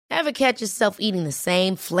Ever catch yourself eating the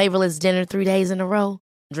same flavorless dinner 3 days in a row?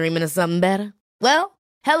 Dreaming of something better? Well,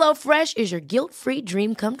 HelloFresh is your guilt-free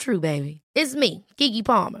dream come true, baby. It's me, Keke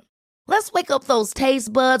Palmer. Let's wake up those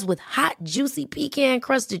taste buds with hot, juicy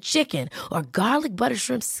pecan-crusted chicken or garlic butter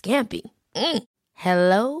shrimp scampi.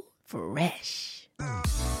 Hello Fresh.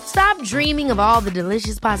 Stop dreaming of all the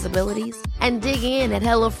delicious possibilities and dig in at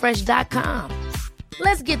HelloFresh.com.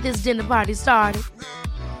 Let's get this dinner party started.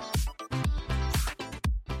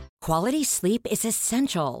 Quality sleep is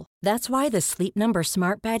essential. That's why the Sleep Number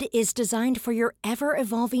Smart Bed is designed for your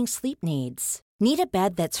ever-evolving sleep needs. Need a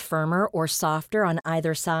bed that's firmer or softer on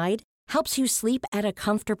either side? Helps you sleep at a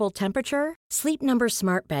comfortable temperature? Sleep Number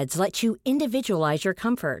Smart Beds let you individualize your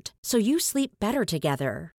comfort, so you sleep better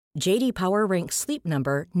together. J.D. Power ranks Sleep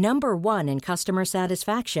Number number 1 in customer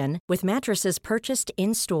satisfaction with mattresses purchased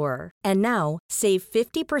in-store. And now, save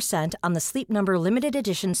 50% on the Sleep Number Limited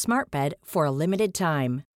Edition Smart Bed for a limited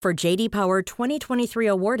time. For J.D. Power 2023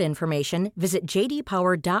 award information, visit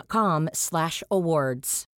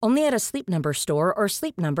jdpower.com/awards. Only at a Sleep Number store or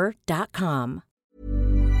sleepnumber.com.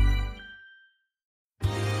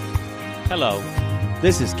 Hello,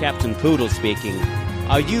 this is Captain Poodle speaking.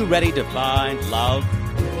 Are you ready to find love?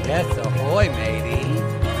 Yes, ahoy, matey.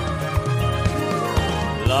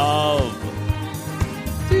 Love.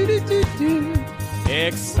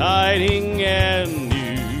 Exciting and new.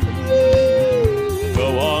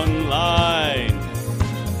 Go online.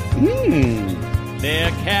 They're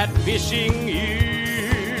catfishing you.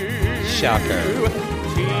 Shocker.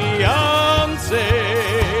 Fiancé.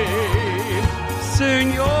 Soon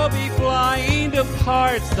you'll be flying to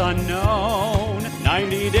parts unknown.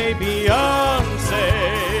 90-day Beyonce.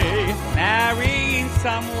 Marrying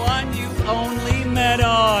someone you've only met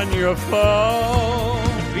on your phone.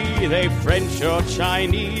 Be they French or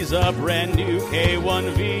Chinese, a brand new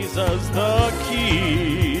K1 visa's the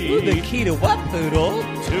key. Ooh, the key to what, Poodle?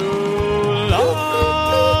 To love.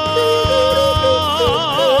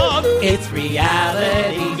 It's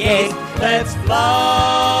reality, yes, let's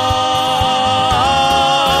love.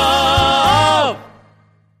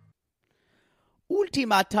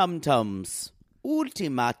 Ultimatum-tums.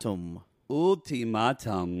 Ultimatum.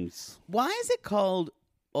 Ultimatums. Why is it called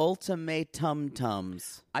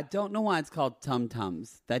ultimatum-tums? I don't know why it's called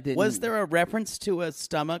tum-tums. That didn't. Was there a reference to a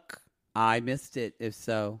stomach? I missed it, if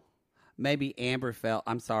so. Maybe Amber felt,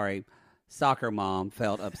 I'm sorry, soccer mom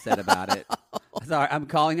felt upset about it. Sorry, I'm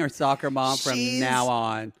calling her soccer mom from now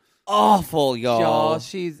on. Awful, y'all.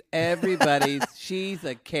 She's everybody's, she's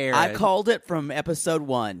a Karen. I called it from episode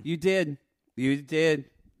 1. You did. You did.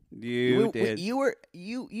 You did. You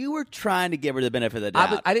were trying to give her the benefit of the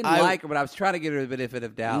doubt. I didn't like her, but I was trying to give her the benefit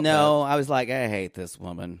of doubt. No, I was like, I hate this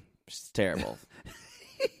woman. She's terrible.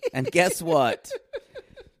 And guess what?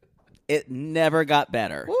 It never got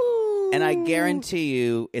better. Woo. And I guarantee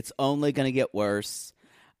you it's only going to get worse.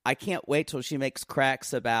 I can't wait till she makes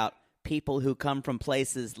cracks about people who come from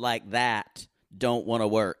places like that don't want to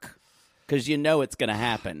work. Because you know it's going to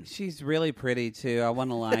happen. She's really pretty, too. I want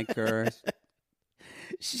to like her.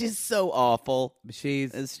 She's so awful.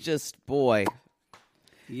 It's just, boy.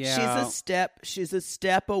 Yeah. She's a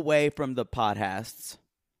step away from the podcasts.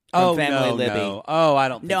 From Family Libby. No. Oh, I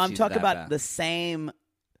don't think I'm she's talking that about bad. the same,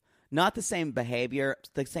 not the same behavior,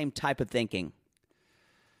 the same type of thinking.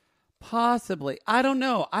 Possibly. I don't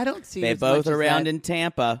know. I don't see They as both much as around that. in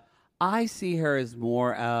Tampa. I see her as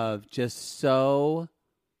more of just so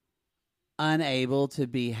unable to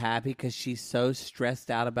be happy because she's so stressed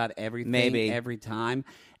out about everything every time.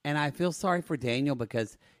 And I feel sorry for Daniel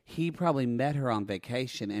because he probably met her on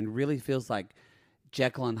vacation and really feels like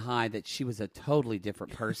Jekyll and Hyde, that she was a totally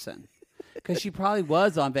different person. Because she probably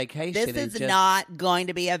was on vacation. This is not going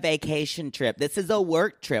to be a vacation trip. This is a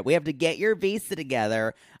work trip. We have to get your visa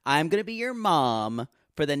together. I'm going to be your mom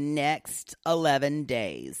for the next 11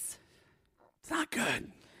 days. It's not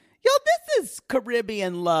good. Yo, this is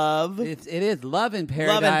Caribbean love. It is Love in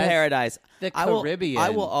Paradise. Love in Paradise. The Caribbean.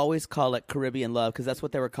 I will always call it Caribbean love because that's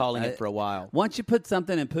what they were calling it for a while. Once you put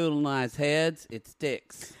something in Poodle and I's heads, it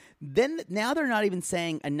sticks. Then now they're not even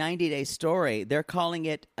saying a 90-day story. They're calling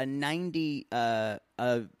it a 90 like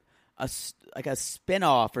a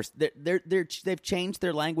spinoff, or they've changed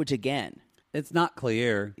their language again. It's not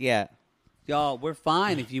clear. Yeah. Y'all, we're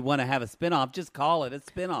fine if you want to have a spinoff. Just call it a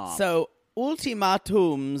spinoff. So,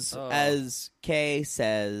 ultimatums, as Kay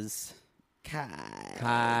says.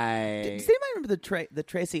 Kai. Does anybody remember the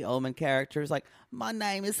Tracy Ullman character? It's like, my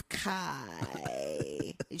name is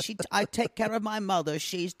Kai. I take care of my mother.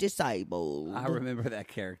 She's disabled. I remember that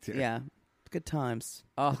character. Yeah. Good times.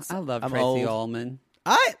 Oh, I love I'm Tracy old. Ullman.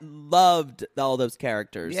 I loved all those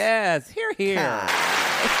characters. Yes, here. Kai.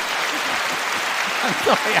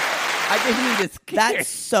 sorry. I didn't mean to scare. That's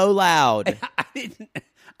so loud.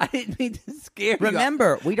 I didn't mean to scare you.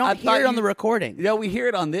 Remember, we don't hear it on the recording. No, we hear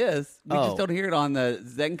it on this. We just don't hear it on the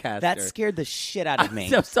Zencastr. That scared the shit out of me. I'm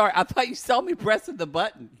so sorry. I thought you saw me pressing the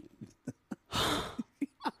button.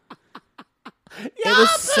 It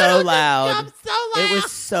was so loud. I'm so loud. It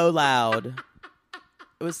was so loud.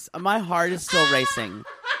 It was. My heart is still racing.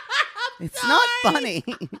 It's not funny.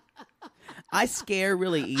 I scare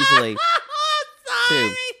really easily.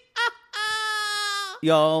 Too.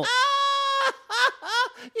 Y'all.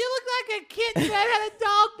 You look like a kitten that had a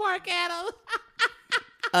dog bark at him.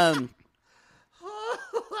 I'm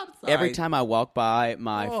sorry. Every time I walk by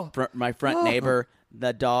my front neighbor,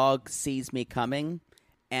 the dog sees me coming,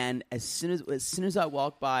 and as soon as I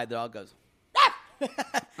walk by, the dog goes.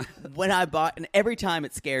 And every time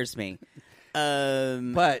it scares me.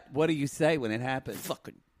 But what do you say when it happens?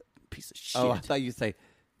 Fucking piece of shit. Oh, I thought you'd say,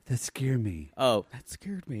 that scared me. Oh, that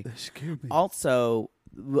scared me. That scared me. Also,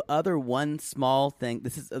 the other one small thing,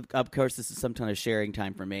 this is some kind of sharing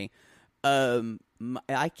time for me.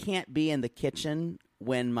 I can't be in the kitchen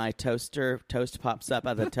when my toast pops up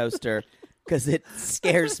out of the toaster because it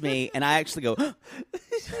scares me, and I actually go,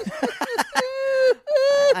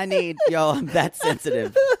 y'all, I'm that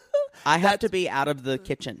sensitive. I have to be out of the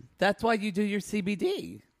kitchen. That's why you do your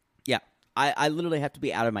CBD. Yeah. I literally have to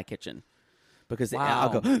be out of my kitchen because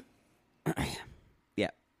I'll go, yeah.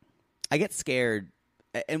 I get scared.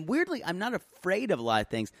 And weirdly, I'm not afraid of a lot of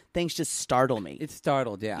things. Things just startle me. It's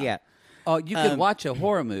startled, yeah. Yeah. Oh, you could watch a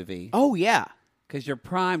horror movie. Oh, yeah. Because you're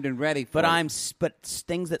primed and ready for it. But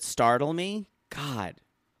things that startle me, God,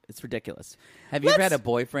 it's ridiculous. Have you ever had a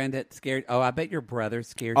boyfriend that scared? Oh, I bet your brother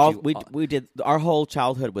scared you. We did. Our whole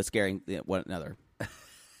childhood was scaring one another.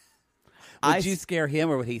 Would you scare him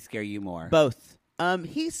or would he scare you more? Both.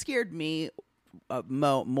 He scared me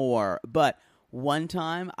more, but one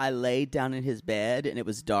time I laid down in his bed and it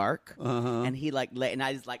was dark, and he lay, and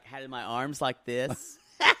I just had my arms like this,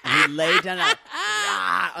 and he laid down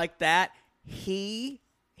like that. He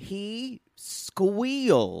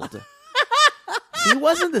squealed. He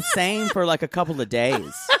wasn't the same for a couple of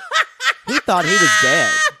days. He thought he was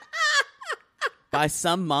dead by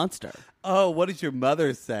some monster. Oh, what did your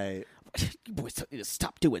mother say? You boys need to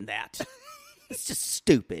stop doing that. It's just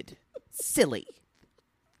stupid. Silly.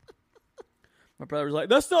 My brother was like,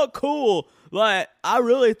 that's not cool. I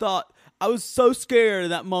really thought, I was so scared in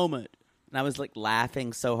that moment. And I was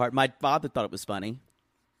laughing so hard. My father thought it was funny.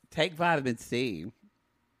 Take vitamin C.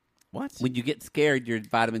 What? When you get scared, your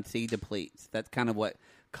vitamin C depletes. That's kind of what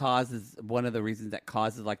causes, one of the reasons that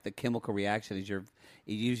causes the chemical reaction is it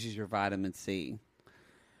uses your vitamin C.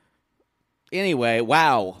 Anyway,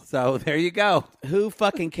 wow. So there you go. Who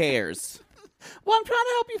fucking cares? Well, I'm trying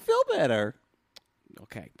to help you feel better.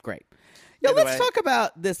 Okay, great. Anyway, let's talk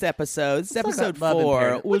about this episode. This is episode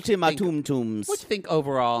 4, Ultima Tum Tums. What do you think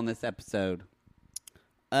overall on this episode?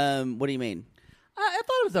 What do you mean? I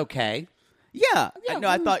thought it was okay. Yeah. No,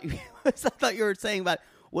 I thought you were saying about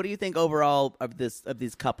what do you think overall of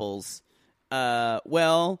these couples? Martine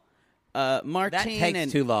that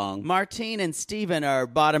takes too long. Martine and Steven are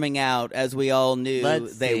bottoming out, as we all knew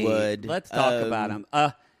they would. Let's talk about them.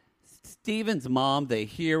 Steven's mom, the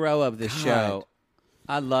hero of the show.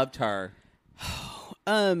 I loved her.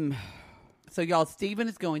 So y'all, Steven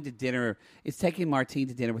is going to dinner. Is taking Martine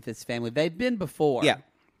to dinner with his family. They've been before. Yeah.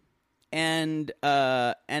 And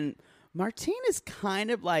Martine is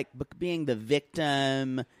kind of being the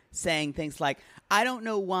victim, saying things like, "I don't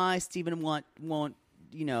know why Steven won't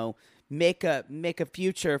make a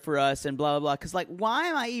future for us," and blah blah blah. Because why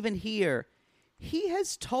am I even here? He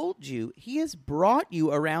has told you. He has brought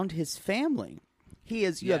you around his family.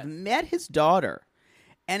 You have met his daughter,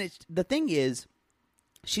 and the thing is,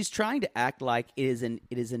 she's trying to act like it is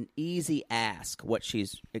an easy ask what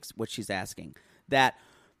she's asking. That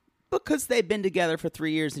because they've been together for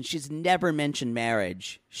 3 years and she's never mentioned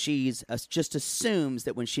marriage, she's just assumes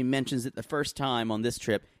that when she mentions it the first time on this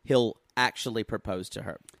trip, he'll actually propose to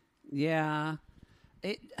her. Yeah.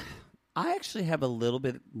 I actually have a little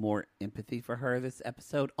bit more empathy for her this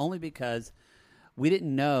episode, only because we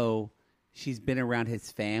didn't know she's been around his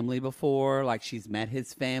family before. She's met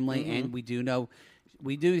his family, and we do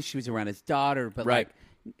she was around his daughter, but right.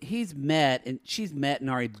 She's met and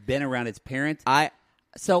already been around his parents.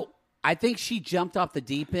 So I think she jumped off the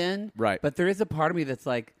deep end. Right. But there is a part of me that's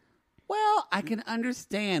well, I can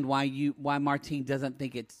understand why Martine doesn't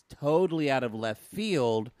think it's totally out of left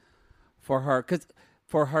field for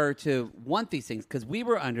her to want these things, because we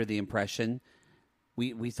were under the impression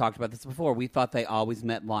we talked about this before. We thought they always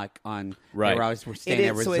met like on Right. They were always staying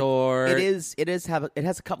at a resort. It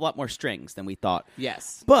has a couple lot more strings than we thought.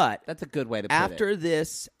 Yes, But that's a good way to put after it.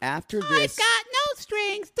 this, I've got no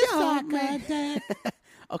strings to suck.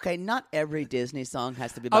 okay, not every Disney song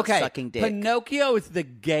has to be about sucking dick. Pinocchio is the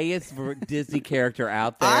gayest Disney character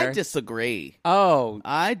out there. I disagree. Oh,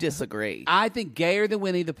 I disagree. I think gayer than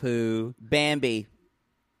Winnie the Pooh. Bambi.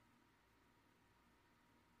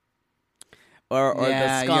 Or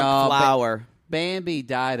Yeah, the skunk y'all, flower. Bambi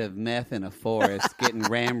died of meth in a forest, getting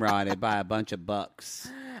ramrodded by a bunch of bucks.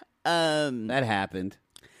 That happened.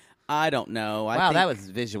 I don't know. I Wow, think, that was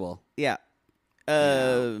visual. yeah.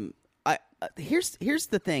 Here's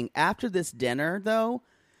the thing. After this dinner, though,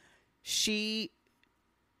 he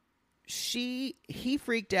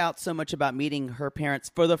freaked out so much about meeting her parents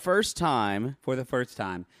for the first time. For the first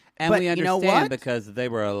time. And But we you know understand what? because they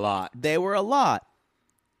were a lot. They were a lot.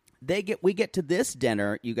 We get to this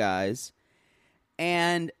dinner, you guys,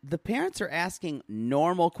 and the parents are asking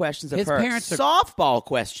normal questions of His her. parents are- Softball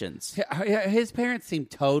questions. His parents seem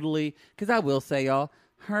totally, because I will say, y'all,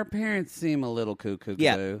 her parents seem a little cuckoo.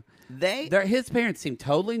 Yeah. His parents seem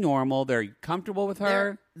totally normal. They're comfortable with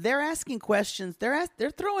her. They're asking questions. They're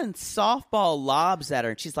throwing softball lobs at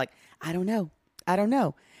her, and she's like, I don't know.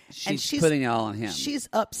 She's putting it all on him. She's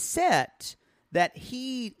upset that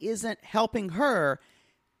he isn't helping her.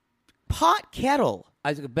 Pot kettle.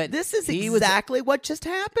 But This is he exactly what just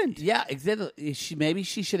happened. Yeah, exactly. Maybe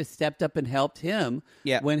she should have stepped up and helped him.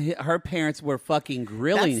 Yeah. When her parents were fucking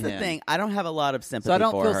grilling him. That's the thing. I don't have a lot of sympathy So I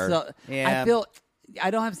don't for feel her. so. Yeah. I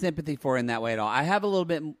don't have sympathy for her in that way at all. I have a little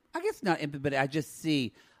bit. I guess not empathy, but I just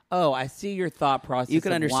see. Oh, I see your thought process. You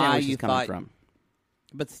can of understand why where she's you coming thought, from.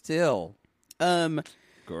 but still,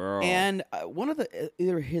 girl. And one of the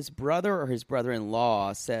either his brother or his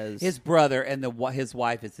brother-in-law says his brother and his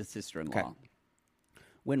wife is his sister-in-law. Okay.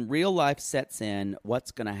 When real life sets in,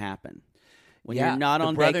 what's going to happen? When Yeah, you're not the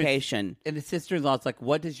on brother- vacation. And the sister-in-law's like,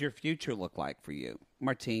 "What does your future look like for you,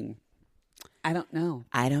 Martine?" I don't know.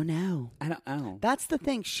 I don't know. That's the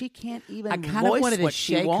thing. She can't even I kind of voice wanted to what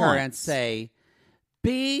she shake wants. her and say,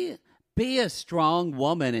 "Be a strong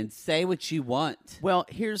woman and say what you want." Well,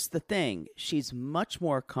 here's the thing. She's much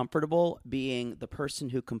more comfortable being the person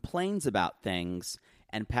who complains about things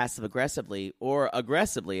and passive-aggressively, or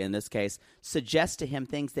aggressively in this case, suggests to him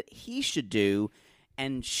things that he should do,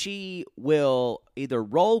 and she will either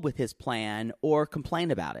roll with his plan or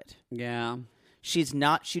complain about it. Yeah. She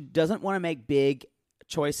doesn't want to make big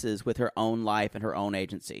choices with her own life and her own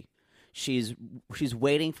agency. She's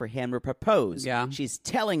waiting for him to propose. Yeah. She's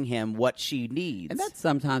telling him what she needs. And that's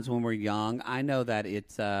sometimes when we're young. I know that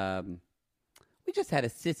it's. We just had a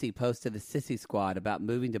sissy post to the Sissy Squad about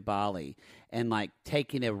moving to Bali and like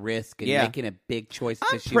taking a risk and Yeah. making a big choice. I'm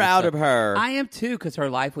 'cause she was proud so- of her. I am too, because her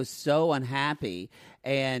life was so unhappy.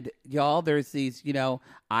 And y'all, there's these.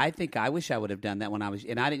 I think I wish I would have done that when I was.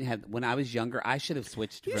 And I didn't have when I was younger. I should have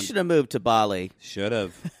switched. You should have moved to Bali. Should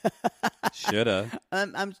have. Should have.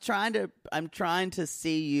 I'm trying to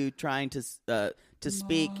see you trying to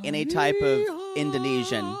speak any type of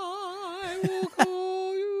Indonesian.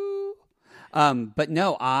 But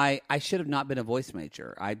no, I should have not been a voice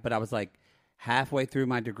major. But I was like halfway through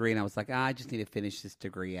my degree, and I was like, I just need to finish this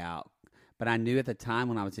degree out. But I knew at the time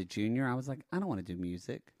when I was a junior, I was like, I don't want to do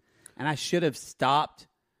music, and I should have stopped,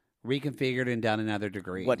 reconfigured, and done another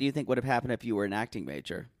degree. What do you think would have happened if you were an acting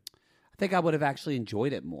major? I think I would have actually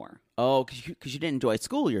enjoyed it more. Oh, because you didn't enjoy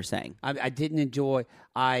school, you're saying. I didn't enjoy.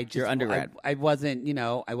 I just Your undergrad. I wasn't.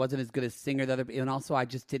 I wasn't as good a singer. And also I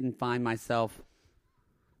just didn't find myself.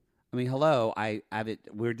 I mean, hello.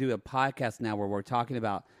 We're doing a podcast now where we're talking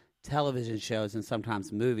about television shows and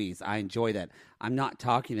sometimes movies. I enjoy that. I'm not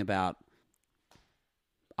talking about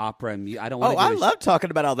opera and music. I don't want. I love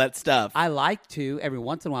talking about all that stuff. I like to every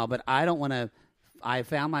once in a while, but I don't want to. I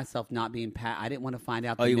found myself not being. I didn't want to find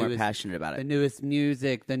out. You weren't passionate about it. The newest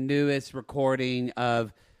music, the newest recording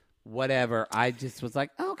of whatever. I just was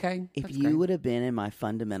like, oh, okay. If you would have been in my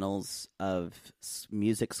fundamentals of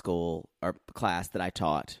music school or class that I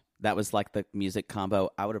taught, that was like the music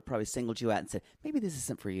combo, I would have probably singled you out and said, maybe this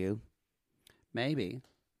isn't for you. Maybe.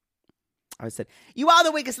 I would have said, you are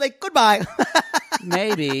the weakest link. Goodbye.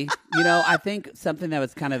 Maybe. I think something that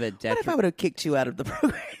was kind of a What if I would have kicked you out of the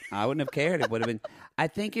program? I wouldn't have cared. It would have been. I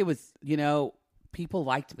think it was, people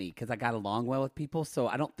liked me because I got along well with people. So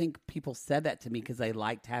I don't think people said that to me because they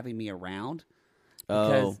liked having me around.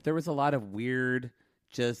 Because there was a lot of weird,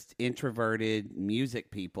 just introverted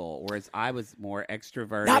music people, whereas I was more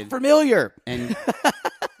extroverted. Not familiar. And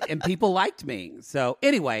people liked me. So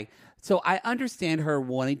anyway, I understand her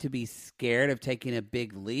wanting to be scared of taking a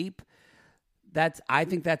big leap. I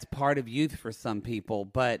think that's part of youth for some people.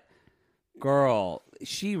 But girl,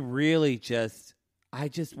 she really just. I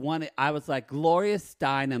was like, Gloria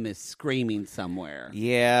Steinem is screaming somewhere.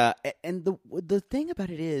 Yeah, and the thing about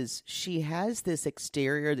it is, she has this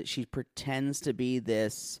exterior that she pretends to be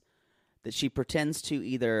this, that she pretends to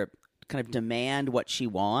either kind of demand what she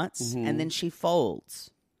wants, and then she folds.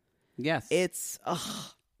 Yes. It's,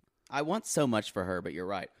 I want so much for her, but you're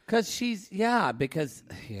right.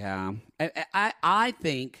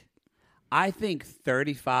 I think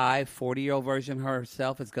 35, 40-year-old version of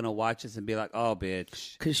herself is going to watch this and be like, oh,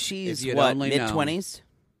 bitch. Because she's, what, mid-20s?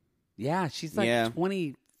 Yeah, she's like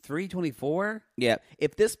 23, 24. Yeah.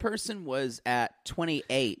 If this person was at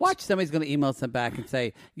 28. Watch, somebody's going to email some back and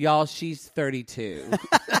say, y'all, she's 32.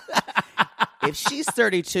 If she's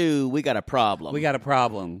 32, we got a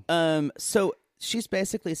problem. So she's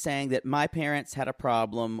basically saying that my parents had a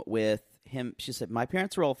problem with him. She said, my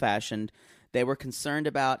parents were old-fashioned. They were concerned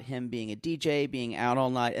about him being a DJ, being out all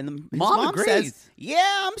night. And his mom agrees. says,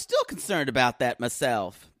 yeah, I'm still concerned about that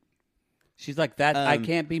myself. She's like, that. I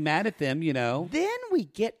can't be mad at them, Then we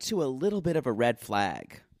get to a little bit of a red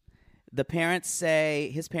flag. His parents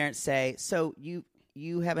say, so you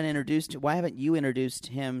haven't why haven't you introduced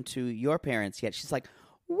him to your parents yet? She's like,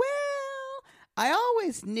 well, I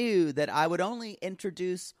always knew that I would only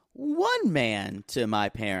introduce one man to my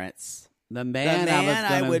parents. The man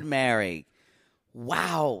I would marry.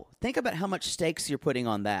 Wow. Think about how much stakes you're putting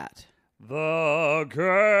on that. The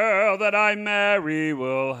girl that I marry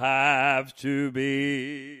will have to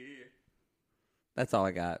be. That's all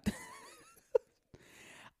I got.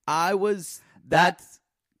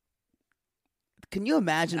 Can you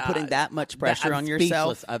imagine putting that much pressure on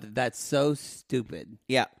yourself? That's so stupid.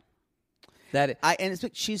 Yeah.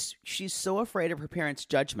 She's so afraid of her parents'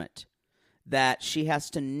 judgment that she has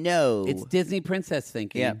to know. It's Disney princess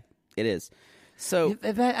thinking. Yeah, it is. So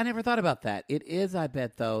I never thought about that. It is, I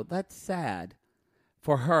bet, though. That's sad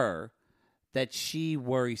for her that she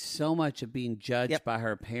worries so much of being judged by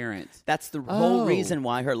her parents. That's the whole reason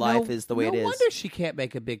why her life is the way it is. No wonder she can't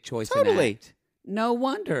make a big choice. Totally. No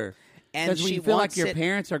wonder. Because when you feel like your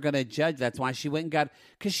parents are going to judge, that's why she went and got.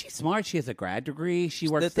 Because she's smart. She has a grad degree. She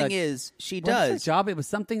works. The thing is, she what's does her job. It was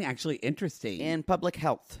something actually interesting in public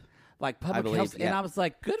health, like public health. Yeah. And I was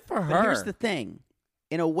like, good for her. But here's the thing: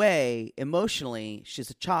 in a way, emotionally, she's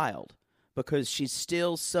a child because she's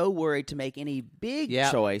still so worried to make any big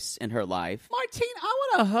choice in her life. Martine, I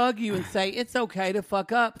want to hug you and say it's okay to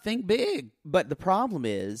fuck up. Think big. But the problem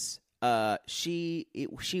is, she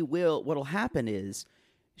will. What'll happen is.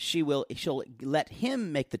 She'll let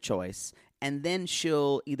him make the choice, and then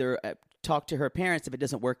she'll either talk to her parents if it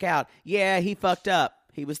doesn't work out. Yeah, he fucked up.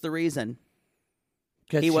 He was the reason.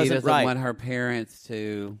 Because she doesn't want her parents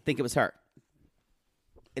to think it was her.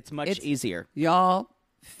 It's much easier. Y'all,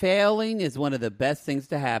 failing is one of the best things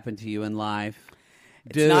to happen to you in life.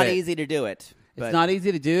 It's not easy to do it. It's not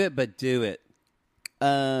easy to do it, but do it.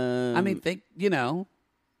 I mean, think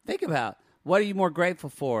about, what are you more grateful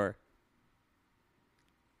for?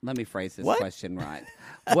 Let me phrase this question right.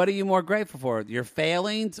 What are you more grateful for? Your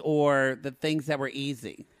failings or the things that were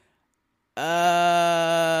easy?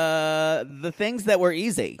 The things that were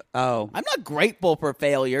easy. Oh. I'm not grateful for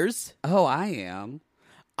failures. Oh, I am.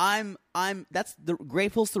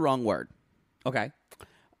 Grateful's the wrong word. Okay.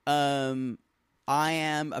 I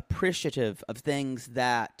am appreciative of things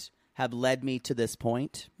that have led me to this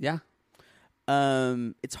point. Yeah.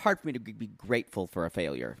 It's hard for me to be grateful for a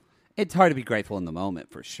failure. It's hard to be grateful in the moment,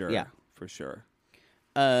 for sure. Yeah. For sure.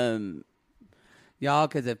 Y'all,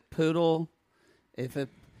 because if Poodle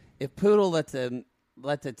lets a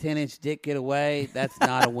 10-inch dick get away, that's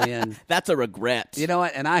not a win. That's a regret. You know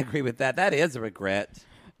what? And I agree with that. That is a regret.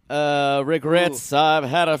 Regrets. Ooh. I've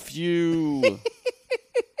had a few.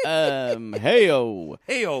 Heyo.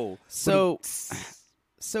 Heyo. So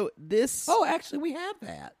this. Oh, actually, we have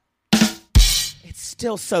that. It's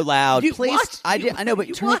still so loud. Please, I know,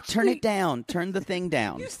 but turn it down. Turn the thing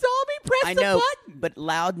down. You saw me press the button. But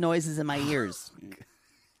loud noises in my ears.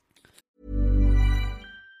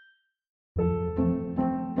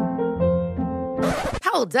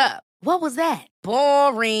 Hold up. What was that?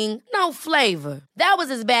 Boring. No flavor. That was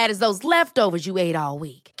as bad as those leftovers you ate all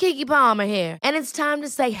week. Keke Palmer here, and it's time to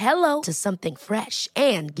say hello to something fresh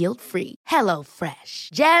and guilt-free. Hello Fresh.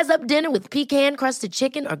 Jazz up dinner with pecan-crusted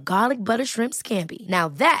chicken or garlic butter shrimp scampi. Now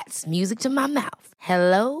that's music to my mouth.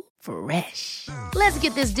 Hello Fresh. Let's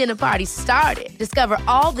get this dinner party started. Discover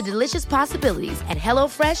all the delicious possibilities at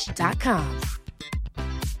HelloFresh.com.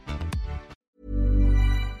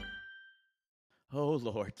 Oh,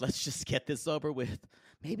 Lord, let's just get this over with.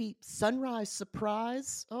 Maybe sunrise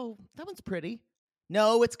surprise. Oh, that one's pretty.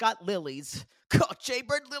 No, it's got lilies. God,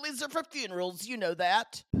 Jaybird lilies are for funerals, you know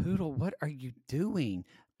that. Poodle, what are you doing?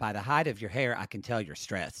 By the height of your hair, I can tell you're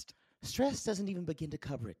stressed. Stress doesn't even begin to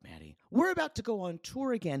cover it, Maddie. We're about to go on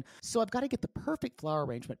tour again, so I've got to get the perfect flower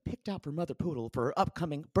arrangement picked out for Mother Poodle for her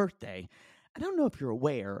upcoming birthday. I don't know if you're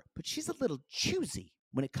aware, but she's a little choosy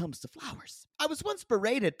when it comes to flowers. I was once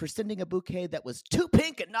berated for sending a bouquet that was too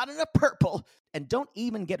pink and not enough purple. And don't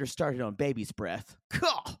even get her started on baby's breath.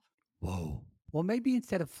 God. Whoa. Well, maybe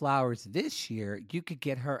instead of flowers this year, you could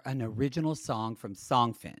get her an original song from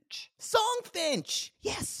Songfinch. Songfinch!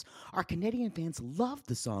 Yes! Our Canadian fans loved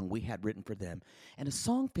the song we had written for them. And a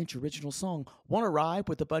Songfinch original song won't arrive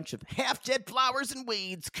with a bunch of half-dead flowers and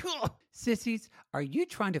weeds. Sissies, are you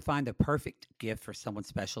trying to find the perfect gift for someone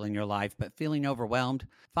special in your life but feeling overwhelmed?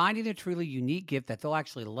 Finding a truly unique gift that they'll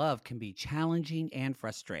actually love can be challenging and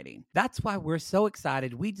frustrating. That's why we're so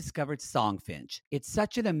excited we discovered Songfinch. It's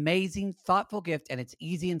such an amazing, thoughtful gift, and it's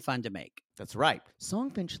easy and fun to make. That's right.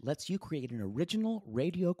 Songfinch lets you create an original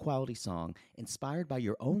radio-quality song inspired by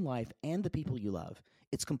your own life and the people you love.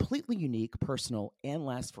 It's completely unique, personal, and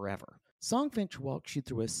lasts forever. Songfinch walks you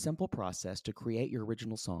through a simple process to create your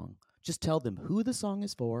original song. Just tell them who the song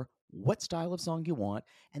is for, what style of song you want,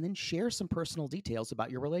 and then share some personal details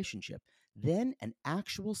about your relationship. Then an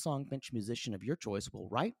actual Songfinch musician of your choice will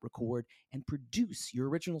write, record, and produce your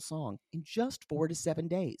original song in just 4 to 7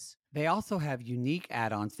 days. They also have unique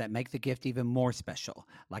add-ons that make the gift even more special,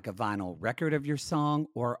 like a vinyl record of your song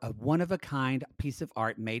or a one-of-a-kind piece of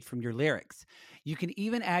art made from your lyrics. You can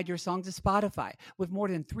even add your song to Spotify. With more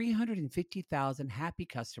than 350,000 happy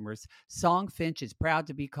customers, Songfinch is proud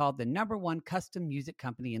to be called the #1 custom music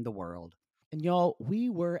company in the world. And y'all, we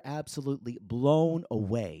were absolutely blown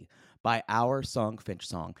away by our Songfinch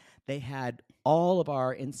song. They had all of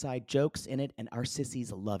our inside jokes in it, and our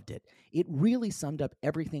sissies loved it. It really summed up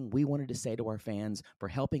everything we wanted to say to our fans for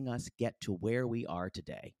helping us get to where we are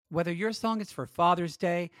today. Whether your song is for Father's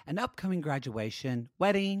Day, an upcoming graduation,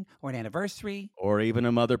 wedding, or an anniversary, or even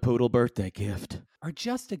a Mother Poodle birthday gift, or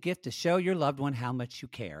just a gift to show your loved one how much you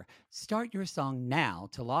care, start your song now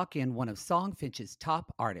to lock in one of Songfinch's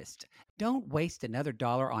top artists. Don't waste another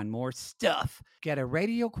dollar on more stuff. Get a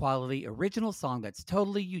radio-quality original song that's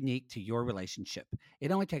totally unique to your relationship.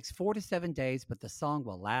 It only takes 4 to 7 days, but the song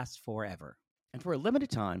will last forever. And for a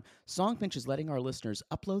limited time, Songfinch is letting our listeners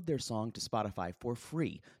upload their song to Spotify for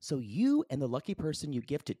free, so you and the lucky person you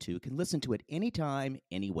gift it to can listen to it anytime,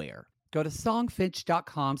 anywhere. Go to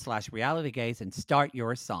songfinch.com/realitygaze and start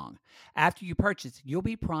your song. After you purchase, you'll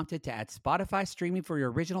be prompted to add Spotify streaming for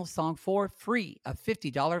your original song for free, a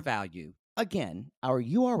 $50 value. Again, our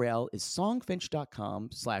URL is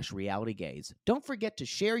songfinch.com/realitygaze. Don't forget to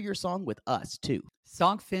share your song with us, too.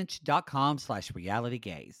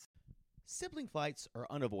 Songfinch.com/realitygaze. Sibling fights are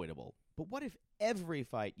unavoidable, but what if every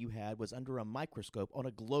fight you had was under a microscope on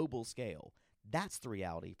a global scale? That's the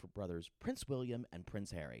reality for brothers Prince William and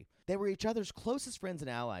Prince Harry. They were each other's closest friends and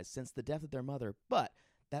allies since the death of their mother, but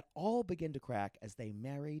that all began to crack as they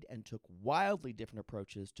married and took wildly different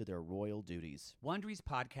approaches to their royal duties. Wondery's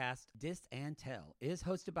podcast, Dis and Tell, is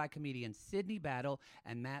hosted by comedians Sydney Battle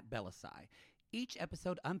and Matt Belisai. Each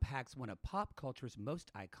episode unpacks one of pop culture's most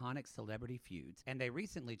iconic celebrity feuds, and they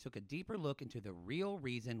recently took a deeper look into the real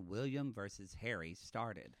reason William versus Harry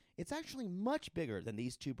started. It's actually much bigger than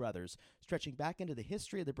these two brothers, stretching back into the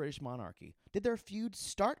history of the British monarchy. Did their feud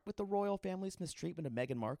start with the royal family's mistreatment of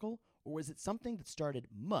Meghan Markle, or was it something that started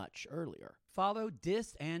much earlier? Follow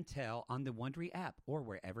Dis and Tell on the Wondery app or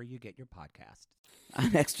wherever you get your podcast.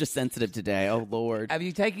 I'm extra sensitive today. Oh, Lord. Have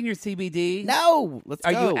you taken your CBD? No. Let's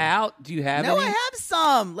Are go. you out? Do you have No, any? I have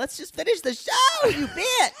some. Let's just finish the show, you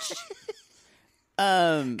bitch.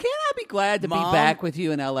 Can I be glad to be back with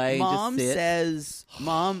you in L.A. Mom just sit? says,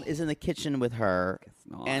 Mom is in the kitchen with her,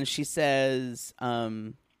 and she says,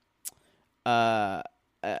 you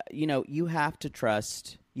know, you have to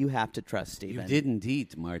trust Stephen. You didn't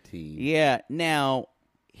eat, Martine. Yeah. Now,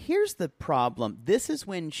 here's the problem. This is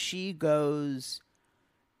when she goes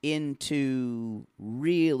into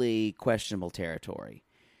really questionable territory.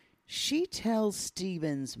 She tells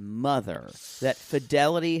Stephen's mother that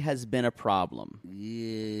fidelity has been a problem.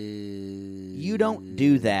 You don't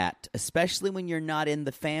do that, especially when you're not in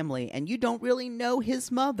the family and you don't really know his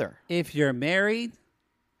mother. If you're married,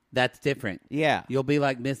 that's different. Yeah. You'll be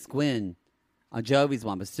like Miss Gwen on Jovi's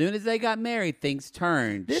mom. As soon as they got married, things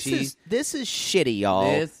turned. This is shitty,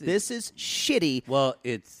 y'all. This is shitty. Well,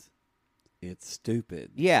 it's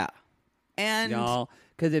stupid. Yeah. And y'all,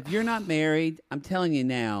 because if you're not married, I'm telling you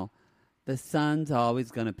now, the son's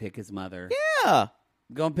always going to pick his mother. Yeah.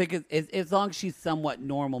 Gonna pick his, as long as she's somewhat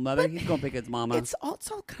normal, mother. He's gonna pick his mama. It's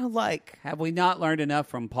also kind of like, have we not learned enough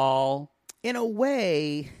from Paul? in a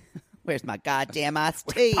way, where's my goddamn iced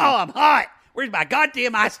tea? Paul, I'm hot. Where's my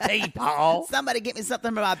goddamn iced tea, Paul? Somebody get me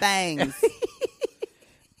something for my bangs.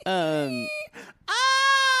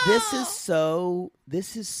 This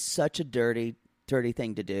is such a dirty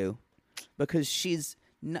thing to do, because she's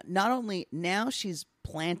not only now she's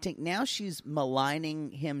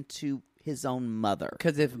maligning him to his own mother.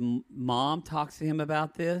 Because if mom talks to him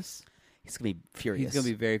about this, he's gonna be furious. He's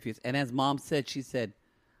gonna be very furious. And as mom said, she said,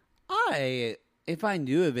 if I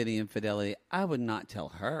knew of any infidelity, I would not tell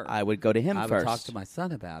her. I would go to him first. I would talk to my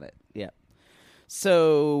son about it. Yeah.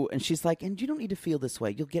 So, and she's like, and you don't need to feel this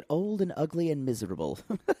way. You'll get old and ugly and miserable.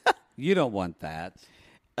 You don't want that.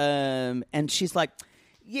 And she's like,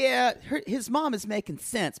 yeah, his mom is making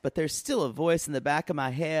sense, but there's still a voice in the back of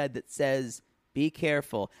my head that says, be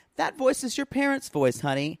careful. That voice is your parents' voice,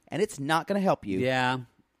 honey, and it's not going to help you. Yeah.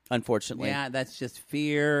 Unfortunately. Yeah, that's just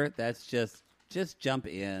fear. That's just jump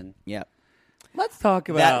in. Yeah. Let's talk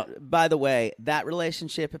about... By the way, that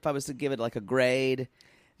relationship, if I was to give it like a grade...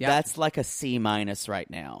 Yep. That's like a C- right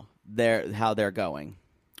now. How they're going.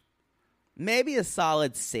 Maybe a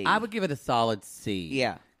solid C. I would give it a solid C.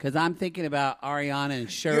 Yeah. Because I'm thinking about Ariana and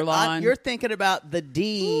Sherlon. You're thinking about the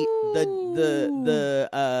D. The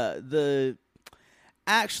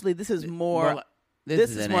actually, this is more.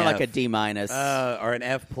 This is more like a D-. Or an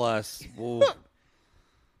F+. The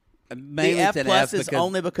F+ is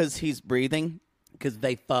only because he's breathing. Because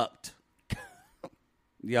they fucked.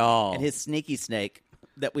 Y'all. And his sneaky snake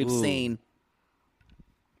that we've seen.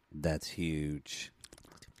 That's huge.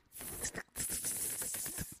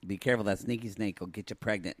 Be careful, that sneaky snake will get you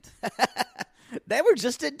pregnant. They were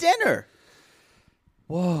just at dinner.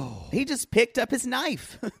 Whoa. He just picked up his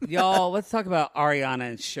knife. Y'all, let's talk about Ariana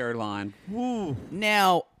and Sherlon. Woo.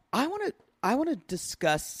 Now, I want to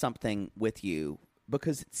discuss something with you,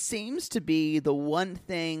 because it seems to be the one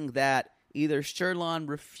thing that either Sherlon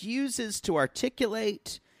refuses to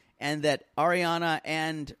articulate, and that Ariana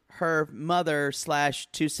and her mother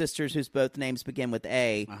 / two sisters whose both names begin with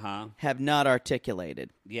A have not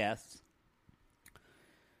articulated. Yes.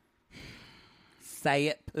 Say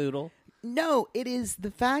it, Poodle. No, it is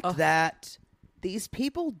the fact that these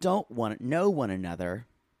people don't know one another,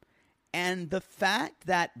 and the fact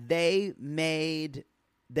that they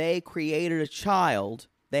created a child,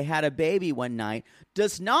 they had a baby one night,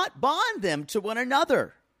 does not bond them to one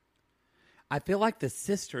another. I feel like the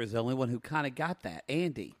sister is the only one who kind of got that,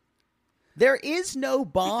 Andy. There is no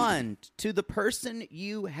bond to the person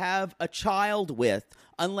you have a child with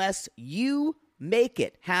unless you make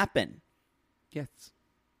it happen. Yes.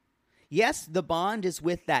 Yes, the bond is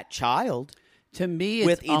with that child. To me, it's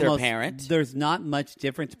with either almost, parent. There's not much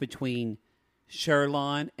difference between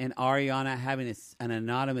Sherlon and Ariana having an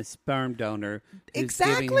anonymous sperm donor who's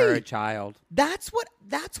giving her a child. That's what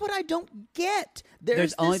I don't get.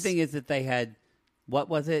 There's only thing is that they had, what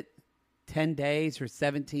was it, 10 days or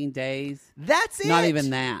 17 days? That's it. Not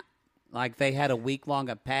even that. Like they had a week long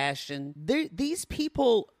of passion. These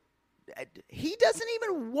people, he doesn't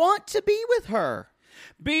even want to be with her.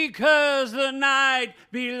 Because the night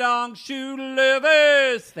belongs to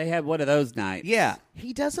livers. They had one of those nights. Yeah.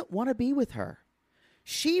 He doesn't want to be with her.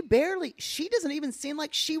 She doesn't even seem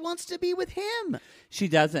like she wants to be with him. She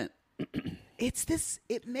doesn't.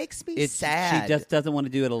 It makes me sad. She just doesn't want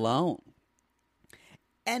to do it alone.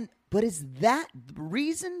 But is that the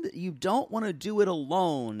reason that you don't want to do it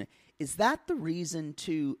alone? Is that the reason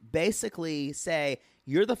to basically say,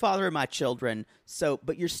 you're the father of my children,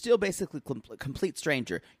 but you're still basically a complete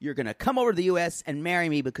stranger. You're going to come over to the U.S. and marry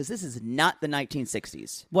me because this is not the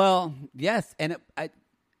 1960s. Well, yes. And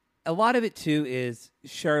a lot of it, too, is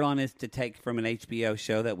Sherlon is to take from an HBO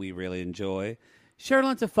show that we really enjoy.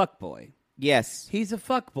 Sherlon's a fuckboy. Yes. He's a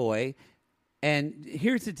fuckboy. And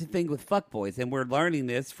here's the thing with fuckboys, and we're learning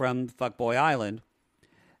this from Fuckboy Island.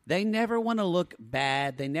 They never want to look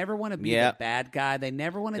bad. They never want to be the bad guy. They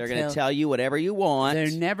never want to They're going to tell you whatever you want.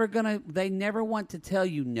 They never want to tell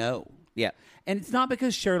you no. Yeah. And it's not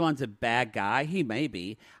because Sherlon's a bad guy. He may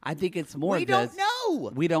be. I think it's more We don't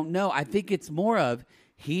know. We don't know. I think it's more of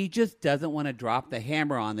he just doesn't want to drop the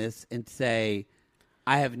hammer on this and say,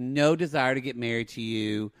 I have no desire to get married to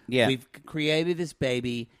you. Yeah. We've created this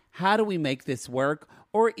baby. How do we make this work?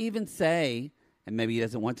 Or even say, and maybe he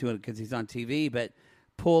doesn't want to because he's on TV, but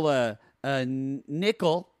pull a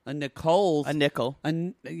Nicole and Azignan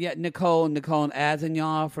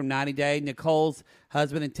from 90 Day, Nicole's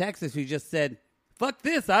husband in Texas, who just said, fuck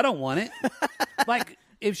this, I don't want it. Like,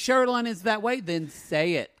 if Sherlon is that way, then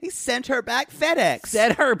say it. He sent her back FedEx.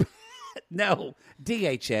 Send her No,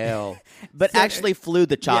 DHL. But actually flew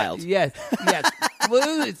the child. Yes.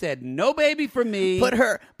 Flew and said, no baby for me. Put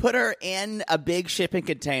her in a big shipping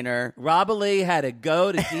container. Robba Lee had to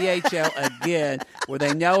go to DHL again, where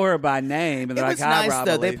they know her by name, and they're It was like, "Hi, nice Robba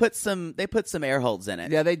though. Lee." They put some air holes in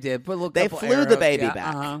it. Yeah, they did. Put a little. They couple flew air the holes. baby Yeah,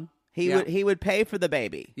 back. He Yeah. would pay for the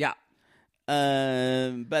baby. Yeah.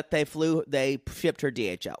 But they shipped her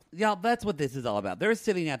DHL. Yeah, that's what this is all about. They're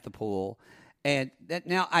sitting at the pool, and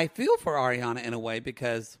now I feel for Ariana in a way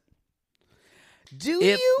because. Do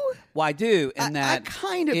you? Well, I do. And I that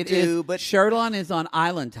kind of do, but Sherlon is on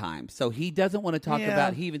island time, so he doesn't want to talk Yeah.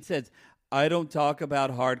 about. He even says, "I don't talk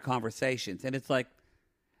about hard conversations," and it's like,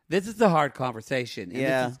 this is a hard conversation. And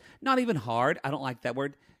Yeah. this is not even hard. I don't like that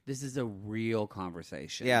word. This is a real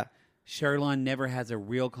conversation. Yeah. Sherlon never has a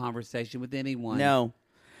real conversation with anyone. No.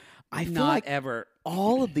 I feel not like ever.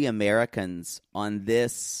 all of the Americans on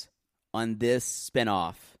this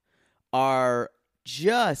spinoff are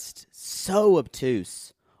just so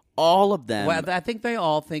obtuse. All of them. Well, I think they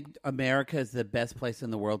all think America is the best place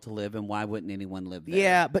in the world to live, and why wouldn't anyone live there?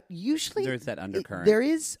 Yeah, but usually There's that undercurrent.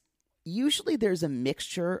 There's a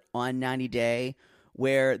mixture on 90 Day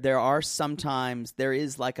where there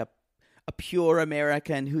is like a pure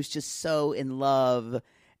American who's just so in love.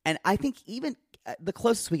 And I think even the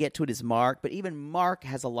closest we get to it is Mark, but even Mark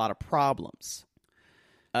has a lot of problems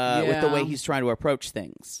with the way he's trying to approach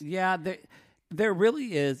things. Yeah, there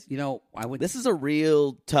really is. This is a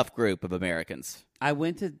real tough group of Americans. I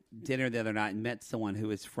went to dinner the other night and met someone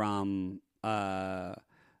who is from not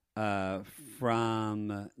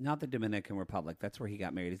the Dominican Republic. That's where he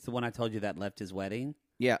got married. It's the one I told you that left his wedding.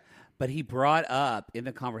 Yeah. But he brought up in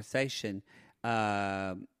the conversation,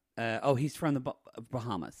 he's from the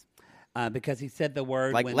Bahamas, because he said the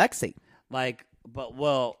word like Lexi, like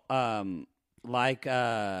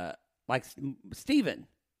Stephen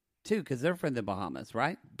too, because they're from the Bahamas,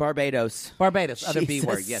 right? Barbados, other B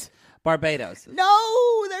word, yes, Barbados.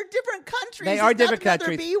 No, they're different countries. They are different not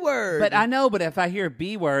countries. B word, but I know. But if I hear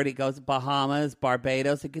B word, it goes Bahamas,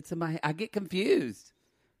 Barbados. It gets in my. I get confused.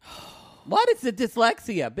 What is the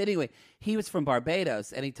dyslexia? But anyway, he was from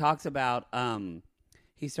Barbados, and he talks about.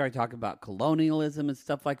 He started talking about colonialism and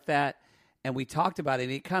stuff like that, and we talked about it.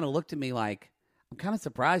 And he kind of looked at me like, I'm kind of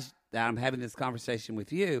surprised that I'm having this conversation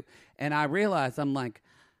with you. And I realized I'm like,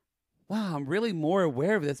 wow, I'm really more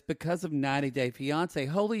aware of this because of 90 Day Fiancé.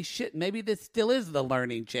 Holy shit, maybe this still is the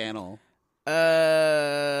Learning Channel.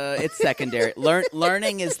 It's secondary.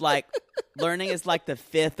 Learning is like the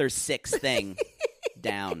fifth or sixth thing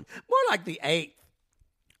down. More like the eighth.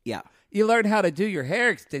 Yeah. You learn how to do your hair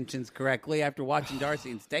extensions correctly after watching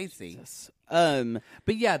Darcy and Stacey.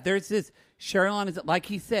 But yeah, there's this. Sherlon is like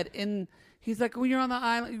he said, and he's like, when you're on the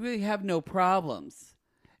island, you really have no problems.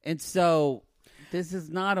 And so this is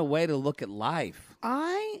not a way to look at life.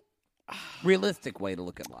 Realistic way to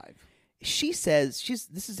look at life. She says,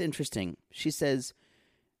 this is interesting. She says,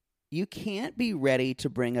 you can't be ready to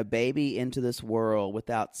bring a baby into this world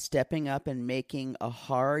without stepping up and making a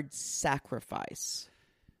hard sacrifice.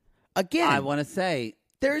 Again, I want to say,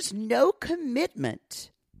 there's no commitment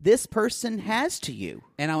this person has to you.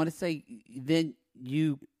 And I want to say, then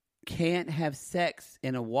you can't have sex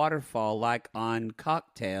in a waterfall like on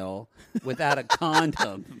Cocktail without a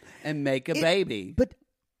condom and make a baby.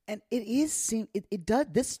 And it does.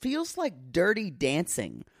 This feels like Dirty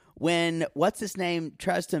Dancing when what's his name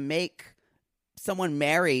tries to make someone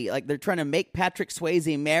marry, like they're trying to make Patrick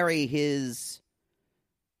Swayze marry his.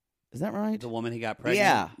 Is that right? The woman he got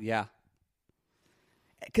pregnant. Yeah.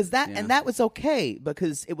 Because that was okay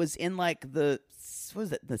because it was in like the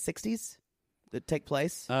 60s that take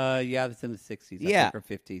place. Yeah, it's in the 60s. Yeah, or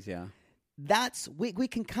 50s. Yeah. That's we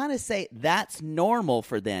can kind of say that's normal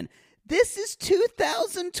for then. This is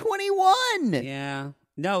 2021. Yeah.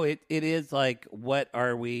 No, it is like, what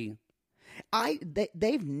are we?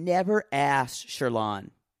 They've never asked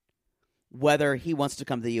Sherlon whether he wants to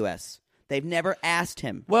come to the U.S. They've never asked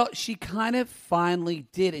him. Well, she kind of finally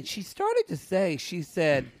did, and she started to say, she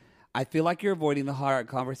said, I feel like you're avoiding the hard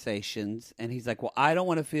conversations. And he's like, well, I don't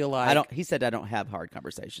want to feel like... He said, I don't have hard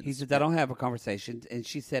conversations. He said, I don't have a conversation. And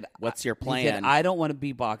she said... What's your plan? He said, I don't want to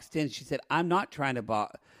be boxed in. She said, I'm not trying to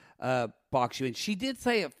box you in. She did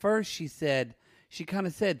say at first, she kind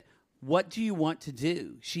of said, what do you want to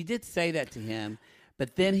do? She did say that to him.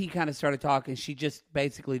 But then he kind of started talking. She just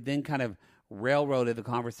basically then kind of railroaded the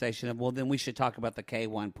conversation of, well, then we should talk about the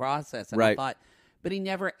K1 process. And right. I thought, but he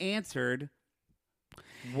never answered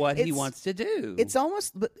what he wants to do. It's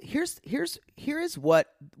almost, but here is what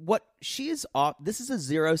she is off. This is a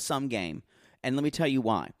zero-sum game, and let me tell you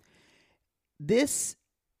why.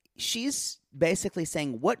 she's basically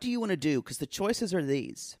saying, what do you want to do? Because the choices are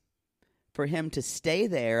these. For him to stay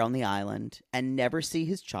there on the island and never see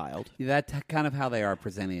his child. That's kind of how they are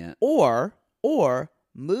presenting it. Or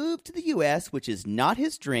move to the U.S., which is not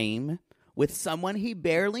his dream, with someone he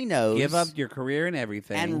barely knows. Give up your career and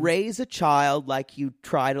everything. And raise a child like you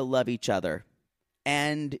try to love each other.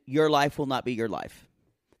 And your life will not be your life.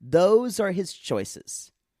 Those are his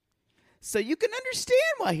choices. So you can understand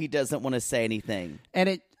why he doesn't want to say anything.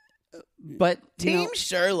 But Team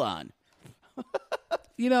Sherlon.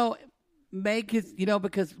 Make his,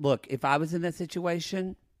 because look, if I was in that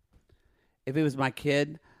situation, if it was my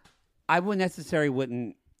kid, I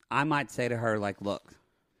I might say to her, like, look,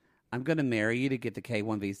 I'm going to marry you to get the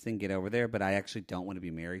K-1 visa and get over there, but I actually don't want to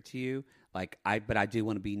be married to you. But I do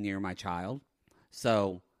want to be near my child.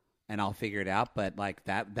 So, and I'll figure it out. But like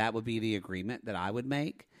that would be the agreement that I would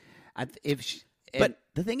make. But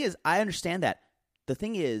the thing is, I understand that. The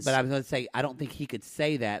thing is, but I was going to say, I don't think he could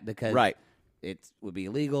say that because it would be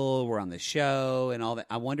illegal. We're on the show and all that.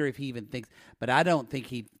 I wonder if he even thinks, but I don't think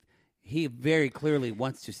he very clearly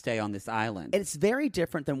wants to stay on this island. It's very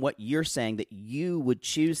different than what you're saying that you would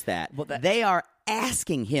choose that. Well, they are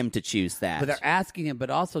asking him to choose that. But they're asking him,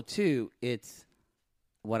 but also too, it's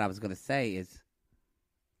what I was going to say is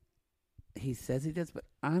he says he does, but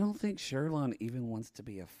I don't think Sherlon even wants to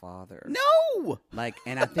be a father. No!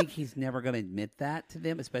 And I think he's never going to admit that to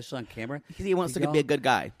them, especially on camera. He wants to be a good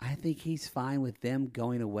guy. I think he's fine with them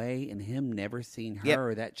going away and him never seeing her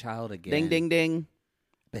or that child again. Ding, ding, ding.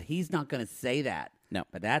 But he's not going to say that. No.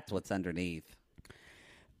 But that's what's underneath.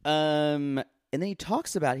 And then he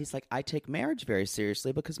talks about, he's like, I take marriage very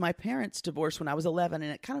seriously because my parents divorced when I was 11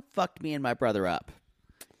 and it kind of fucked me and my brother up.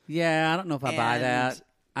 Yeah, I don't know if I buy that.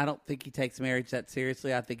 I don't think he takes marriage that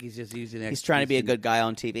seriously. I think he's just using it. He's trying to be a good guy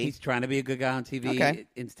on TV. He's trying to be a good guy on TV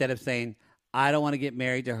instead of saying, I don't want to get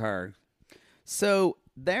married to her. So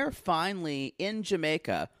they're finally in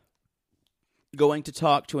Jamaica going to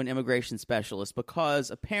talk to an immigration specialist because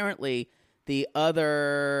apparently the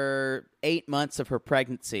other 8 months of her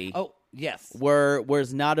pregnancy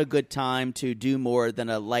was not a good time to do more than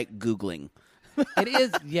a light Googling. It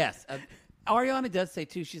is, yes. Ariana does say,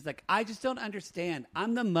 too, she's like, I just don't understand.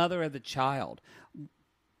 I'm the mother of the child.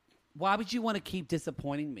 Why would you want to keep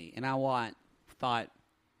disappointing me? And I thought,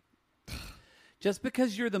 just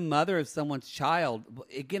because you're the mother of someone's child,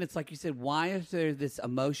 again, it's like you said, why is there this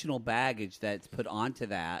emotional baggage that's put onto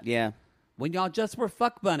that? Yeah. When y'all just were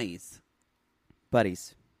fuck bunnies.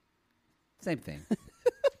 Buddies. Same thing.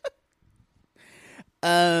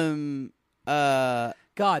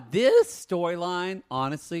 God, this storyline,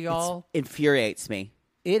 honestly, y'all, infuriates me.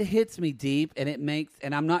 It hits me deep, and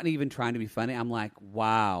and I'm not even trying to be funny. I'm like,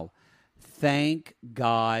 wow, thank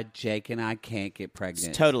God Jake and I can't get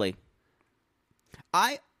pregnant. Totally.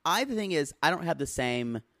 The thing is, I don't have the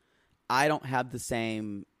same,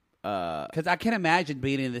 because I can't imagine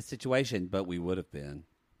being in this situation, but we would have been.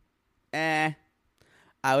 I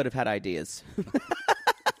would have had ideas.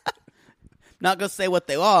 Not going to say what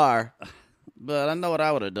they are, but I know what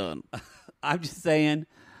I would have done. I'm just saying,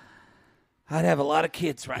 I'd have a lot of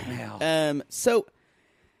kids right now. So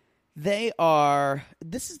they are.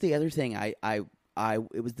 This is the other thing. It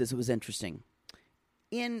was interesting.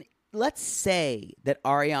 Let's say that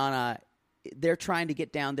Ariana, they're trying to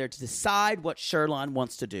get down there to decide what Sherlon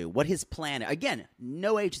wants to do, what his plan. Again,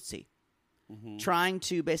 no agency. Mm-hmm. Trying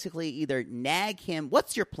to basically either nag him.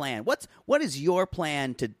 What's your plan? What is your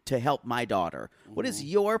plan to help my daughter? Mm-hmm. What is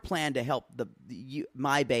your plan to help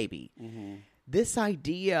my baby? Mm-hmm. This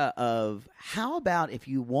idea of how about if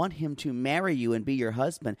you want him to marry you and be your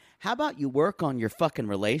husband, how about you work on your fucking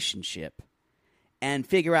relationship and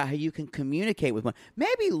figure out how you can communicate with one.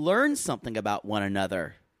 Maybe learn something about one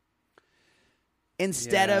another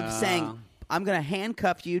instead of saying, I'm going to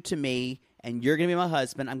handcuff you to me and you're going to be my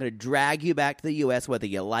husband. I'm going to drag you back to the U.S. whether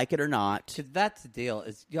you like it or not. Because that's the deal.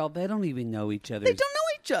 Is y'all, they don't even know each other. They don't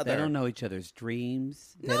know each other. They don't know each other's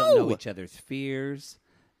dreams. No. They don't know each other's fears.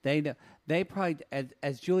 They probably,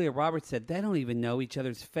 as Julia Roberts said, they don't even know each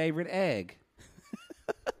other's favorite egg.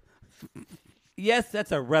 Yes,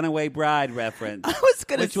 that's a Runaway Bride reference. I was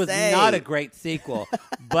going to say. Which was not a great sequel,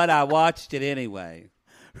 but I watched it anyway.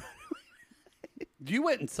 You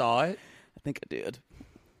went and saw it. I think I did.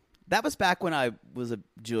 That was back when I was a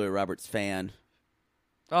Julia Roberts fan.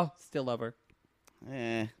 Oh, still love her.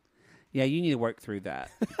 Yeah, you need to work through that.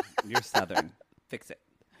 You're Southern. Fix it.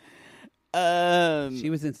 She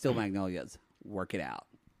was in Still Magnolias. Work it out.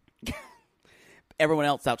 Everyone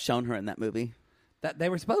else outshone her in that movie. That they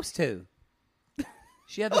were supposed to.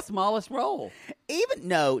 She had the smallest role.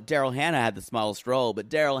 Daryl Hannah had the smallest role, but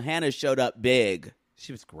Daryl Hannah showed up big.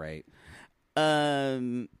 She was great.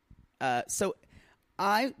 So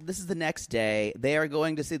this is the next day. They are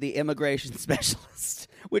going to see the immigration specialist,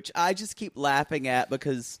 which I just keep laughing at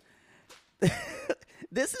because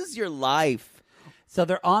this is your life. So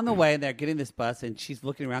they're on the way and they're getting this bus, and she's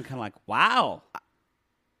looking around kind of like, wow.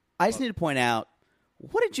 I just need to point out,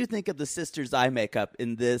 what did you think of the sister's eye makeup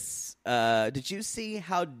in this? Did you see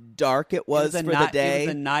how dark it was for the day? It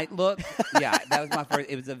was a night look. Yeah, that was my first.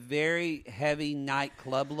 It was a very heavy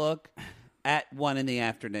nightclub look at 1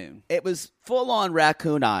 p.m. It was full-on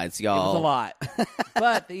raccoon eyes, y'all. It was a lot.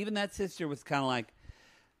 But even that sister was kind of like,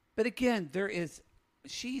 but again,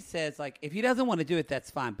 she says, like, if he doesn't want to do it, that's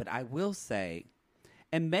fine. But I will say,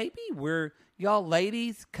 and maybe y'all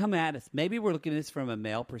ladies, come at us. Maybe we're looking at this from a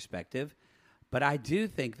male perspective. But I do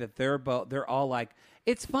think that they're all like,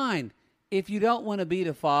 it's fine. If you don't want to be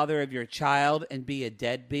the father of your child and be a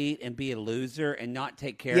deadbeat and be a loser and not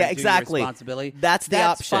take care of your responsibility, that's the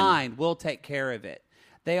option. Fine. We'll take care of it.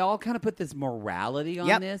 They all kind of put this morality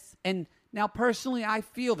on this. And now, personally, I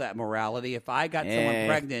feel that morality. If I got someone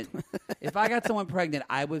pregnant,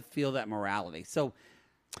 I would feel that morality. So,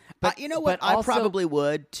 but you know what? I probably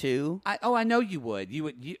would too. I know you would. You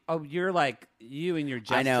would. You're like you in your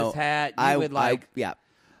justice hat. Yeah.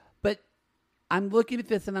 But I'm looking at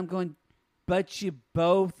this and I'm going, but you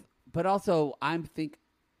both. But also, I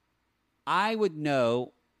would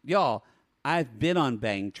know, y'all. I've been on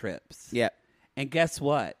bang trips. Yeah. And guess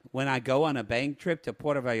what? When I go on a bang trip to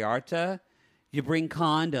Puerto Vallarta, you bring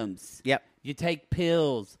condoms. Yep. You take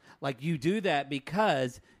pills. Like, you do that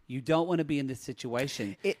because you don't want to be in this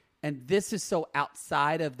situation. And this is so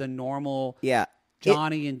outside of the normal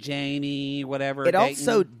Johnny and Janie, whatever. It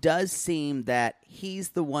also does seem that he's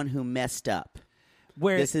the one who messed up.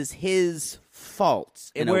 This is his fault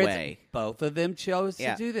in a way. Both of them chose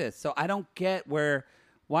to do this. So I don't get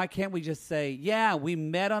why can't we just say, yeah, we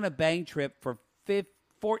met on a bang trip for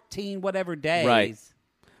 14 whatever days. Right.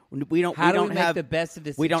 We don't make the best of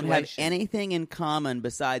this We situation? don't have anything in common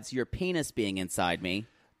besides your penis being inside me.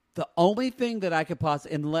 The only thing that I could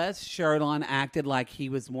possibly, unless Sherlon acted like he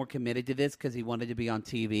was more committed to this because he wanted to be on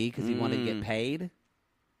TV, because he wanted to get paid.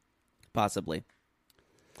 Possibly.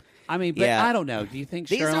 I mean, but I don't know. Do you think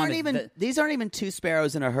these aren't even two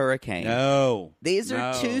sparrows in a hurricane? No. These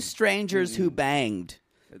are two strangers who banged.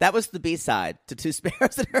 That was the B-side to Two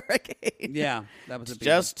Sparrows in a Hurricane. Yeah, that was a B-side.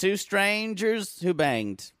 Just two strangers who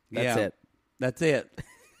banged. That's it. That's it.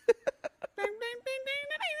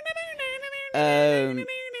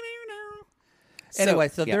 Anyway,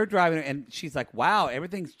 so they're driving, and she's like, wow,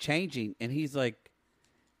 everything's changing. And he's like,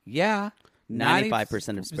 yeah.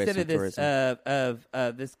 95% of space on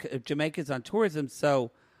tourism. This Jamaica's on tourism,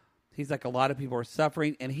 so he's like, a lot of people are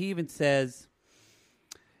suffering. And he even says,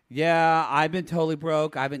 yeah, I've been totally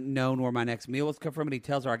broke. I haven't known where my next meal was come from. And he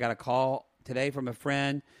tells her, I got a call today from a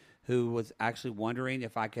friend who was actually wondering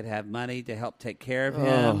if I could have money to help take care of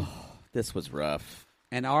him. Oh, this was rough.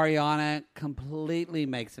 And Ariana completely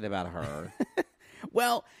makes it about her.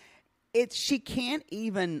 Well, she can't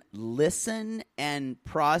even listen and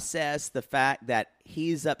process the fact that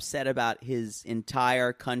he's upset about his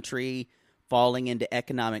entire country falling into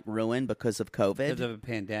economic ruin because of COVID. Because of a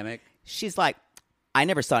pandemic. She's like, I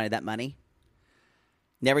never saw any of that money.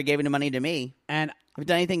 Never gave any money to me. And I've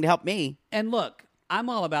done anything to help me. And look, I'm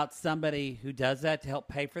all about somebody who does that to help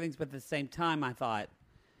pay for things. But at the same time, I thought,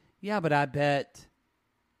 yeah, but I bet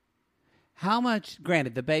how much,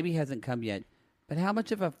 granted, the baby hasn't come yet, but how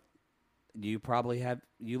much of you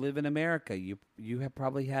live in America. You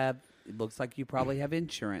probably have, it looks like you probably have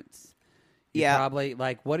insurance. You probably,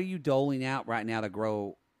 like, what are you doling out right now to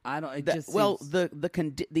grow? I don't. It just seems...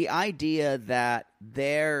 the idea that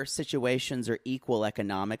their situations are equal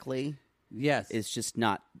economically, yes, is just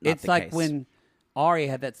not. It's the like case. when Ari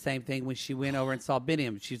had that same thing when she went over and saw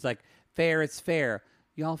Biniam. She's like, "Fair is fair,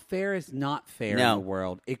 y'all. Fair is not fair in the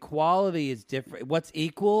world. Equality is different. What's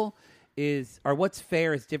equal what's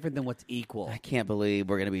fair is different than what's equal." I can't believe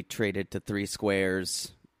we're going to be treated to 3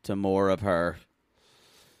 squares to more of her.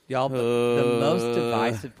 Y'all, the most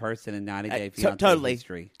divisive person in 90 Day Fiancé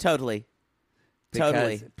history. Totally.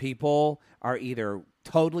 Because people are either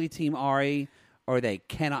totally Team Ari or they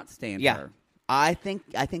cannot stand her. I think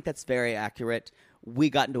that's very accurate. We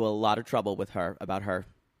got into a lot of trouble with her about her.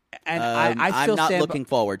 And I'm not looking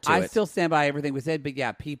forward to it. I still stand by everything we said, but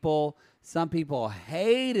yeah, some people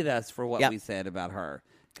hated us for what we said about her.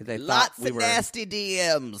 Because they thought we were nasty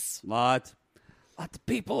DMs. Lots of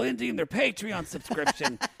people ending their Patreon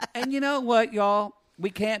subscription. And you know what, y'all?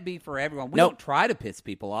 We can't be for everyone. We don't try to piss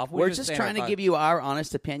people off. We're just trying to give you our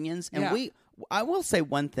honest opinions. And I will say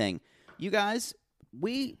one thing. You guys,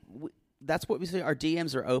 that's what we say. Our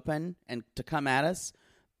DMs are open and to come at us.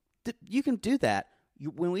 You can do that.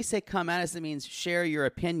 When we say come at us, it means share your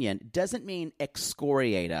opinion. It doesn't mean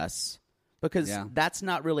excoriate us because that's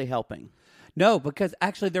not really helping. No, because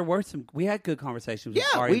actually we had good conversations with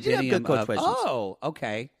Ari we did have good conversations. Oh,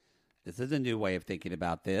 okay. This is a new way of thinking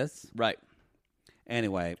about this. Right.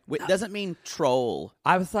 Anyway. It doesn't mean troll.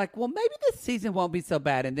 I was like, well, maybe this season won't be so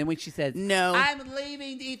bad. And then when she says, no, I'm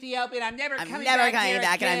leaving Ethiopia, I'm never coming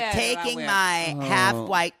back and I'm taking my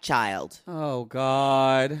half-white child. Oh,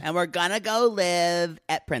 God. And we're going to go live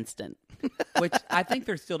at Princeton. Which I think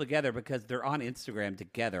they're still together because they're on Instagram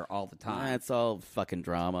together all the time. That's all fucking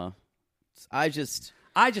drama. I just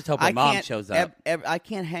hope her mom shows up. I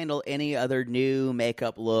can't handle any other new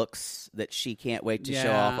makeup looks that she can't wait to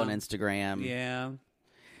show off on Instagram. Yeah.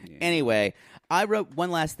 Anyway, I wrote one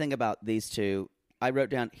last thing about these two. I wrote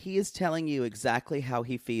down, he is telling you exactly how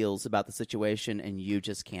he feels about the situation, and you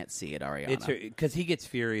just can't see it, Ariana. Because he gets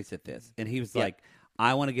furious at this. And he was like,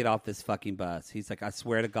 I want to get off this fucking bus. He's like, I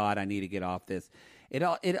swear to God, I need to get off this. It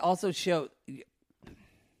also showed...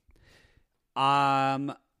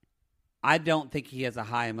 I don't think he has a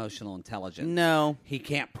high emotional intelligence. No. He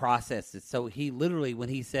can't process it. So he literally, when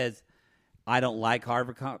he says, I don't like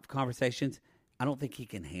hard conversations, I don't think he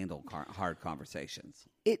can handle hard conversations.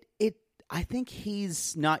 I think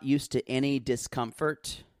he's not used to any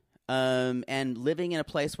discomfort. And living in a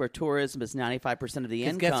place where tourism is 95% of the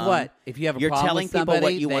income. Guess what? If you have a you're problem telling with somebody, people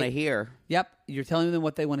what you want to hear. Yep. You're telling them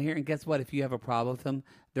what they want to hear. And guess what? If you have a problem with them,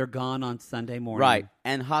 they're gone on Sunday morning. Right.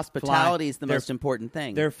 And hospitality is the most important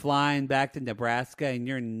thing. They're flying back to Nebraska, and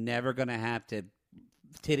you're never going to have to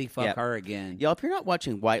titty fuck her again. Y'all, if you're not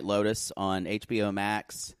watching White Lotus on HBO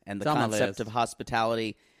Max and the concept of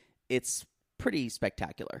hospitality, it's pretty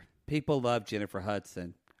spectacular. People love Jennifer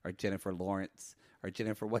Hudson or Jennifer Lawrence. Or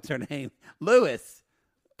Jennifer, what's her name? Lewis.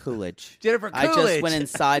 Coolidge. Jennifer Coolidge. I just went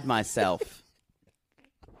inside myself.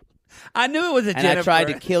 I knew it was a and Jennifer. I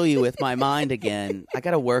tried to kill you with my mind again. I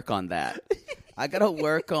got to work on that. I got to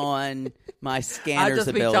work on my scanner's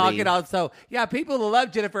ability. I'll just be talking also. Yeah, people who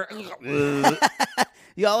love Jennifer.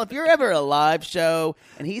 Y'all, if you're ever at a live show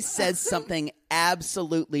and he says something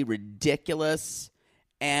absolutely ridiculous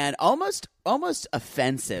and almost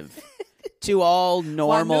offensive to all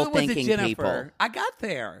normal thinking people. I got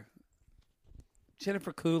there.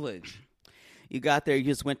 Jennifer Coolidge. You got there. You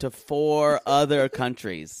just went to 4 other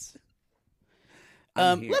countries.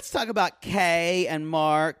 Let's talk about Kay and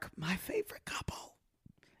Mark, my favorite couple.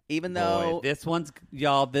 Even though this one's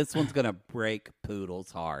going to break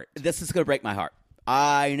Poodle's heart. This is going to break my heart.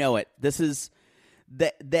 I know it. This is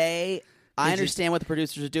I understand what the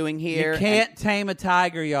producers are doing here. You can't tame a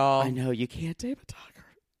tiger, y'all. I know you can't tame a tiger.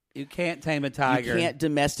 You can't tame a tiger. You can't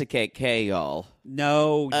domesticate Kay, y'all.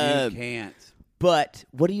 No, you can't. But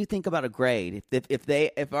what do you think about a grade? If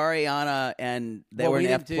Ariana and they were an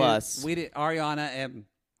F plus, we did Ariana and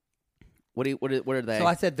what are they? So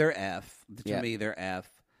I said they're F. To me, they're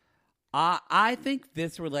F. I think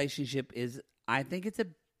this relationship is. I think it's a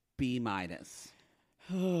B minus.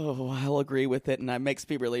 Oh, I'll agree with it, and that makes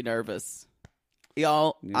me really nervous,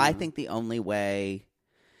 y'all. Yeah. I think the only way.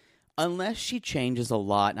 Unless she changes a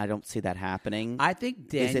lot, and I don't see that happening. I think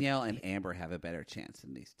Danielle and Amber have a better chance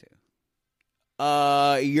than these two.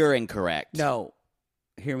 You're incorrect. No,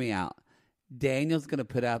 hear me out. Daniel's going to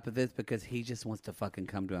put up with this because he just wants to fucking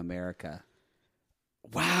come to America.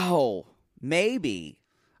 Wow. Maybe.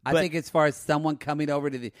 I think as far as someone coming over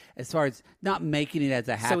to as far as not making it as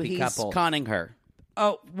a happy couple. So he's conning her.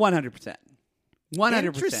 Oh, 100%. 100%.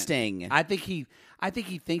 Interesting. I think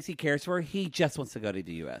he thinks he cares for her. He just wants to go to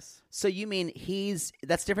the U.S. So you mean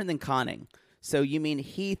that's different than conning. So you mean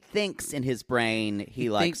he thinks in his brain he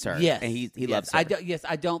likes her. Yes. And he loves her.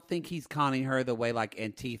 I don't think he's conning her the way like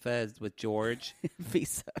Antifa is with George.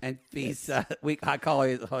 Visa. And Visa. I call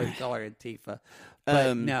her Antifa.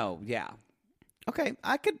 But no, yeah. Okay,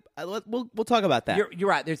 we'll talk about that. You're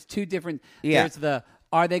right. There's two different. Yeah. There's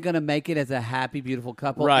are they going to make it as a happy, beautiful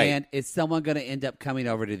couple? Right. And is someone going to end up coming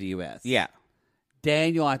over to the U.S.? Yeah.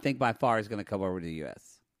 Daniel, I think by far is going to come over to the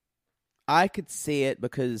U.S. I could see it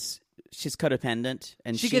because she's codependent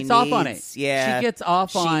and she gets off on it. Yeah, she gets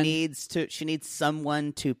off on. She needs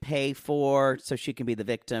someone to pay for so she can be the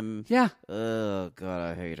victim. Yeah. Oh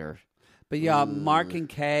God, I hate her. But yeah, Mark and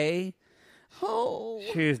Kay. Oh,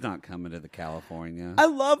 she's not coming to the California. I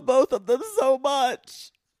love both of them so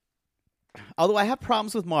much. Although I have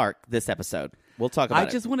problems with Mark this episode. We'll talk about it. I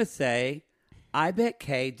just want to say, I bet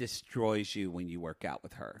Kay destroys you when you work out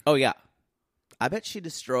with her. Oh, yeah. I bet she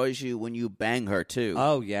destroys you when you bang her, too.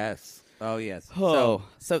 Oh, yes. Oh,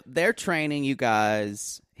 so they're training you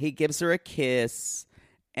guys. He gives her a kiss,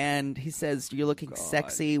 And he says, "You're looking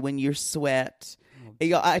sexy when you sweat."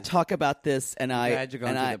 I talk about this, and I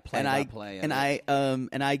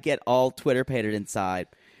get all Twitter pated inside.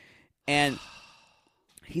 And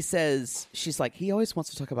he says, she's like, he always wants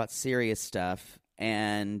to talk about serious stuff,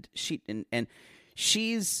 and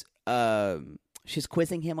she's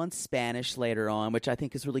quizzing him on Spanish later on, which I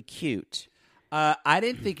think is really cute. I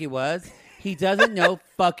didn't think it was. He doesn't know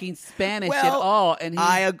fucking Spanish at all, and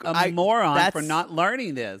he's a moron for not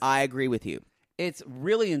learning this. I agree with you. It's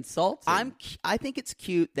really insulting. I think it's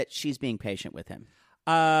cute that she's being patient with him.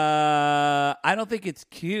 I don't think it's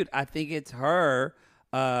cute. I think it's her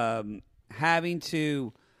having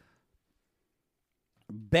to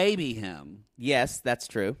baby him. Yes, that's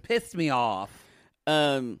true. Pissed me off.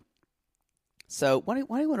 So why do you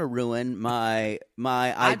want to ruin my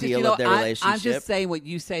ideal of their relationship? I'm just saying what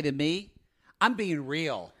you say to me. I'm being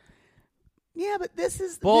real. Yeah, but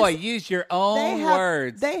use your own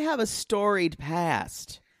words. They have a storied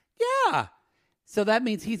past. Yeah. So that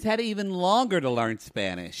means he's had even longer to learn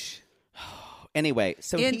Spanish. Anyway,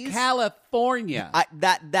 so in California.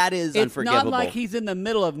 That is unforgivable. It's not like he's in the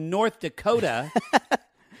middle of North Dakota.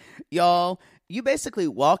 Y'all, you basically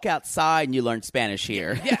walk outside and you learn Spanish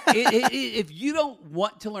here. Yeah, if you don't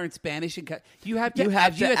want to learn Spanish, you have to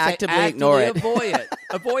actively ignore it.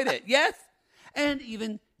 Avoid it. Yes, and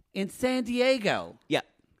even in San Diego,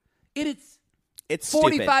 it's 45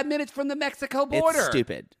 stupid. minutes from the Mexico border. It's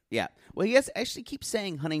stupid. Yeah. Well, he actually keeps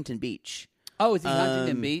saying Huntington Beach. Oh, is he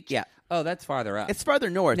Huntington Beach? Yeah. Oh, that's farther up. It's farther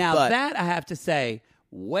north. Now but that I have to say,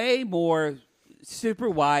 way more super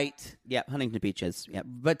white. Yeah, Huntington Beach is. Yep.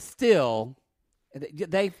 But still.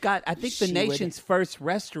 They've got, I think, the nation's first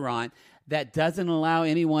restaurant that doesn't allow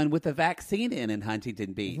anyone with a vaccine in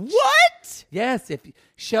Huntington Beach. What? Yes.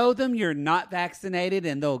 Show them you're not vaccinated,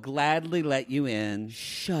 and they'll gladly let you in.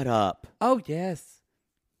 Shut up. Oh, yes.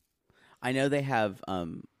 I know they have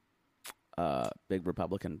big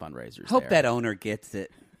Republican fundraisers. Hope that owner gets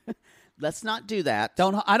it. Let's not do that.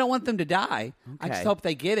 I don't want them to die. Okay. I just hope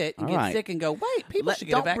they get it and get sick and go, wait, people should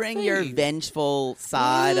get a vaccine. Don't bring your vengeful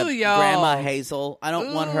side of Grandma Hazel. I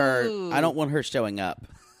don't want her showing up.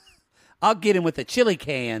 I'll get him with a chili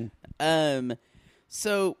can.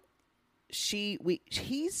 So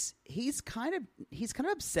he's kind of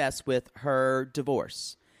obsessed with her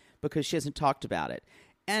divorce because she hasn't talked about it.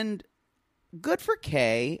 And good for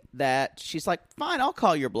Kay that she's like, fine, I'll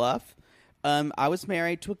call your bluff. I was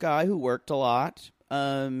married to a guy who worked a lot.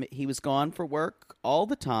 He was gone for work all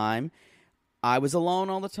the time. I was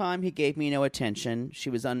alone all the time. He gave me no attention.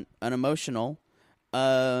 She was unemotional.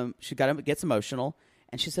 She gets emotional.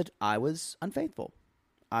 And she said, I was unfaithful.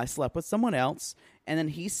 I slept with someone else. And then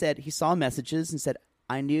he said, he saw messages and said,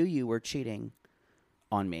 I knew you were cheating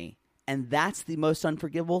on me. And that's the most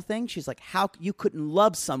unforgivable thing. She's like, how you couldn't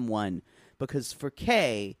love someone? Because for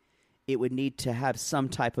Kay, it would need to have some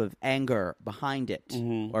type of anger behind it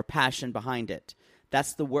or passion behind it.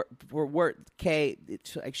 That's the word. Kay,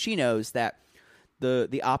 she knows that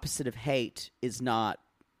the opposite of hate is not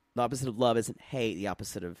the opposite of love isn't hate. The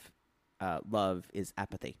opposite of love is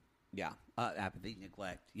apathy. Yeah, apathy,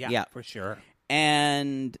 neglect. Yeah, for sure.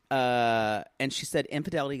 And she said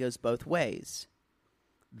infidelity goes both ways.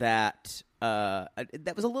 That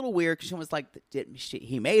was a little weird because she was like,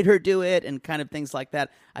 he made her do it and kind of things like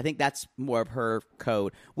that. I think that's more of her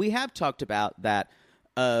code. We have talked about that.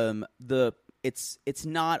 It's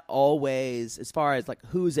not always, as far as like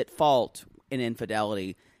who's at fault in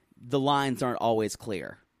infidelity, the lines aren't always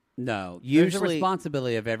clear. No, there's a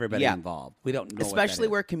responsibility of everybody involved. We don't know, especially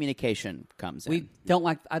where communication comes in. We don't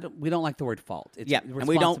like the word fault. It's and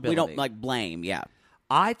we don't like blame. Yeah,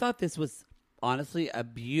 I thought this was honestly a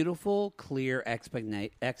beautiful, clear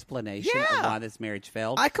explanation of why this marriage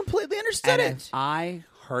failed. I completely understood it. If I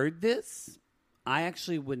heard this, I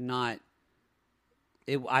actually would not.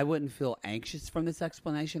 I wouldn't feel anxious from this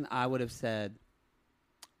explanation. I would have said,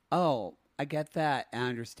 "Oh, I get that. I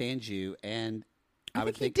understand you." And I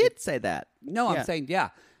would think he did say that. No, I'm saying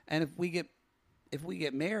And if we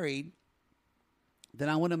get married, then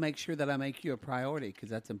I want to make sure that I make you a priority because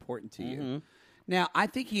that's important to you. Now, I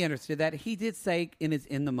think he understood that. He did say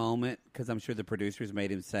in the moment, because I'm sure the producers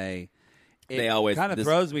made him say, it kind of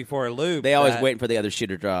throws me for a loop. They always waiting for the other shoe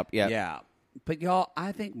to drop. Yeah. But y'all,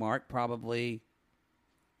 I think Mark probably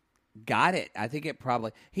got it. I think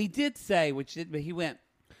he did say, but he went,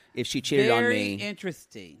 if she cheated on me. Very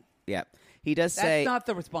interesting. Yeah. He does say. That's not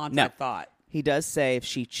the response I thought. He does say if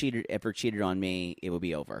she ever cheated on me, it would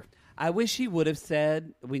be over. I wish he would have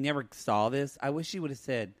said, we never saw this. I wish he would have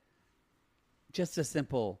said, just a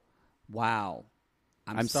simple, wow,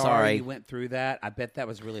 I'm sorry you went through that. I bet that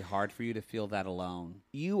was really hard for you to feel that alone.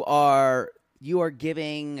 You are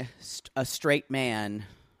giving a straight man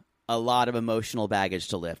a lot of emotional baggage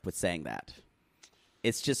to lift with saying that.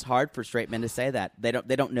 It's just hard for straight men to say that. They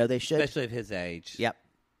don't know they should. Especially at his age. Yep.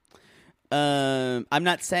 I'm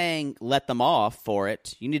not saying let them off for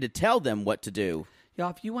it. You need to tell them what to do. Y'all,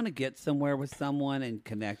 if you want to get somewhere with someone and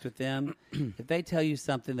connect with them, if they tell you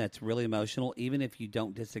something that's really emotional, even if you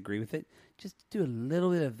don't disagree with it, just do a little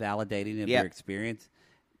bit of validating of your experience.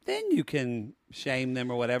 Then you can shame them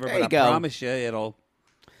or whatever. There but you I go. promise you it'll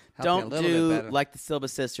help Don't you a little bit better. like the Silva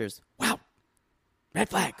sisters. Wow. Red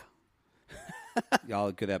flag. Y'all,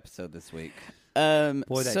 a good episode this week.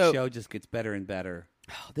 Boy, that show just gets better and better.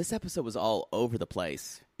 This episode was all over the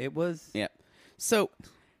place. It was. Yeah. So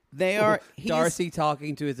they are Darcy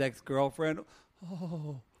talking to his ex-girlfriend.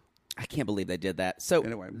 Oh, I can't believe they did that. So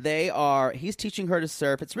anyway. He's teaching her to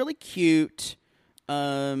surf. It's really cute.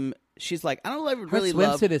 She's like, I don't really her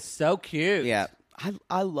love. swimsuit is so cute. Yeah.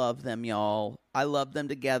 I love them, y'all. I love them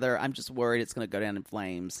together. I'm just worried it's going to go down in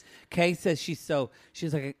flames. Kay says she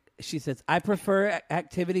says, I prefer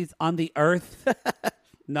activities on the earth,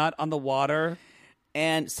 not on the water.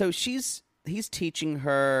 And so he's teaching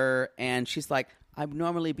her, and she's like, I'd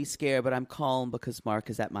normally be scared, but I'm calm because Mark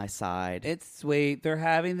is at my side. It's sweet. They're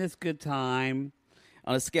having this good time.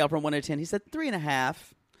 On a scale from 1 to 10, he said 3.5.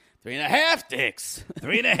 3.5 dicks.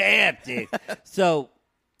 3.5 dicks. So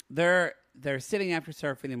they're sitting after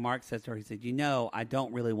surfing, and Mark says to her, he said, I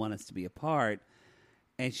don't really want us to be apart.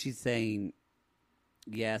 And she's saying,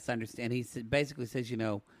 yes, I understand. He basically says,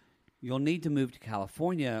 you'll need to move to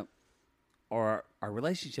California or our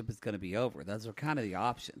relationship is going to be over. Those are kind of the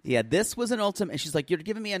options. Yeah, this was an ultimatum. And she's like, you're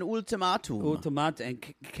giving me an ultimatum. Ultimatum.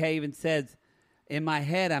 And Kay even says, in my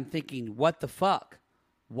head, I'm thinking, what the fuck?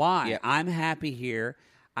 Why? Yep. I'm happy here.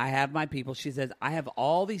 I have my people. She says, I have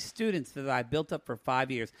all these students that I built up for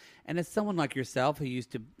 5 years. And as someone like yourself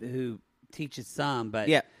who teaches some, but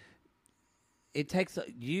it takes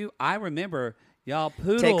I remember, y'all,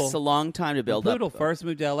 Poodle takes a long time to build up. Poodle first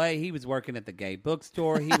moved to L.A. He was working at the gay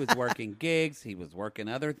bookstore. He was working gigs. He was working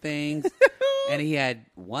other things. And he had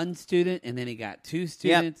one student, and then he got two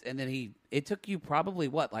students. And then it took you probably,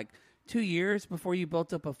 2 years before you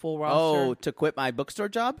built up a full roster? Oh, to quit my bookstore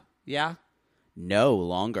job? Yeah. No,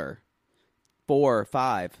 longer. 4 or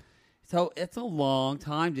 5. So it's a long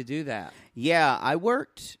time to do that. Yeah, I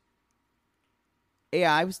worked.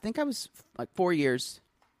 Yeah, I was 4 years.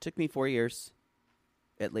 Took me 4 years,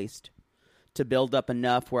 at least, to build up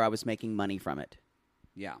enough where I was making money from it.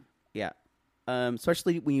 Yeah. Yeah.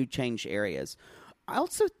 Especially when you change areas. I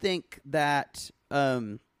also think that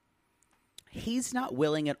he's not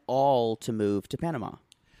willing at all to move to Panama.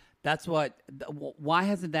 That's why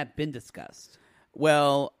hasn't that been discussed?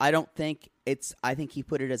 Well, I don't think I think he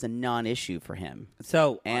put it as a non-issue for him.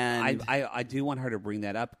 So, and I do want her to bring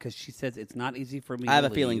that up because she says it's not easy for me I have to a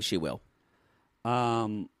leave. feeling she will.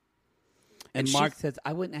 And Mark says,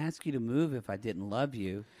 I wouldn't ask you to move if I didn't love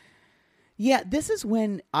you. Yeah, this is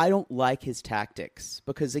when I don't like his tactics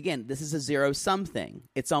because, again, this is a zero-sum thing.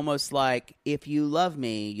 It's almost like if you love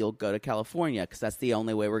me, you'll go to California because that's the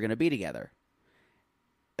only way we're going to be together.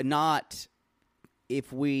 Not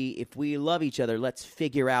if we love each other, let's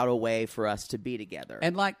figure out a way for us to be together.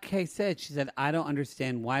 And like Kay said, she said, I don't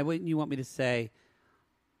understand. Why wouldn't you want me to say,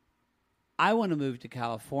 I want to move to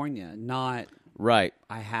California, not right.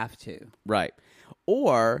 I have to. Right.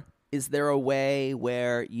 Or is there a way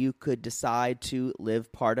where you could decide to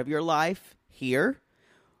live part of your life here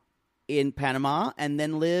in Panama and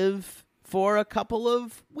then live for a couple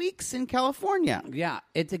of weeks in California? Yeah.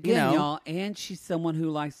 It's again, y'all, and she's someone who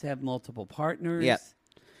likes to have multiple partners. Yeah.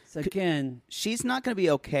 So again, she's not going to be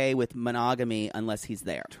okay with monogamy unless he's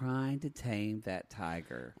there. Trying to tame that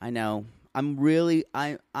tiger. I know. I'm really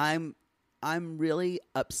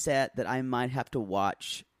upset that I might have to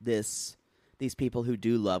watch these people who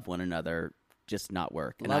do love one another just not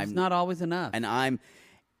work. And Love's not always enough.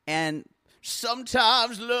 And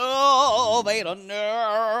sometimes love ain't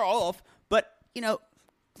enough. But,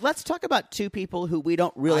 let's talk about two people who we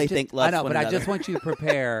don't really think love one another. I just want you to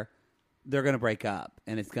prepare. They're going to break up,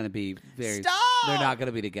 and it's going to be very... Stop! They're not going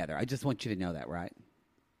to be together. I just want you to know that, right?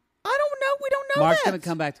 I don't know. We don't know Mark's that. going to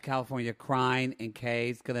come back to California crying, and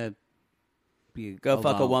Kay's going to be Go alone.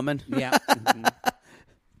 fuck a woman? Yeah. Mm-hmm.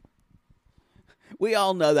 We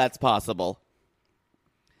all know that's possible.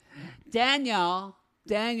 Daniel.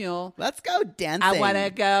 Let's go dancing. I want to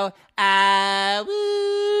go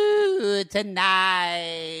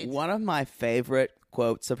tonight. One of my favorite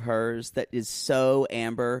quotes of hers that is so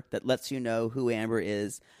Amber, that lets you know who Amber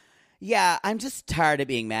is. Yeah, I'm just tired of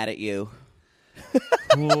being mad at you.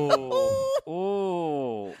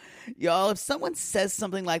 Ooh. Y'all, if someone says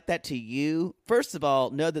something like that to you, first of all,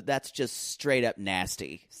 know that that's just straight up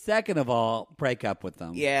nasty. Second of all, break up with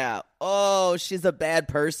them. Yeah. Oh, she's a bad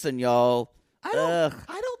person, y'all. I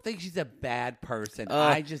don't think she's a bad person.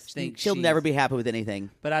 I just think she'll never be happy with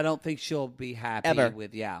anything. But I don't think she'll be happy Ever.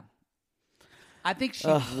 with, I think she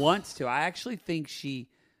wants to. I actually think she's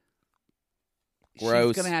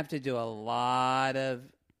Gross. going to have to do a lot of,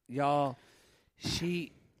 y'all,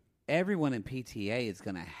 everyone in PTA is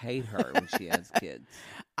going to hate her when she has kids.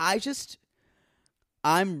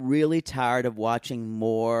 I'm really tired of watching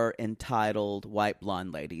more entitled white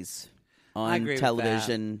blonde ladies on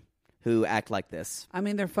television who act like this. I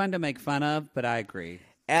mean, they're fun to make fun of, but I agree.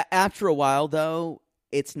 After a while, though,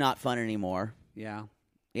 it's not fun anymore. Yeah.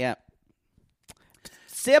 Yeah.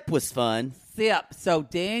 Sip was fun. Sip. So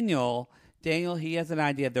Daniel, he has an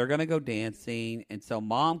idea. They're going to go dancing. And so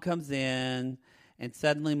Mom comes in, and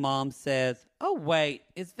suddenly Mom says, oh, wait,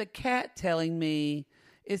 is the cat telling me,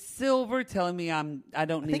 is Silver telling me I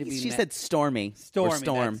don't need to be she said Stormy. Stormy, or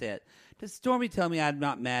Storm. that's it. Does Stormy tell me I'm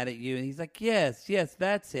not mad at you? And he's like, yes,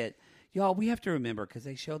 that's it. Y'all, we have to remember, because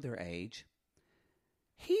they showed their age.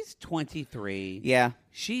 He's 23. Yeah.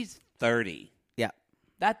 She's 30. Yeah.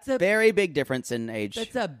 That's a very big difference in age.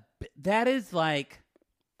 We've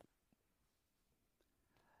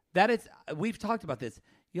talked about this.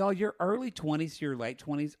 Y'all, your early 20s to your late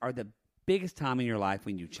 20s are the biggest time in your life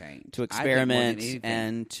when you change. To experiment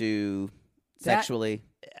and to sexually.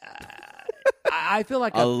 I feel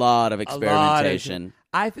like a lot of experimentation.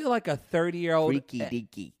 I feel like a 30-year-old... Freaky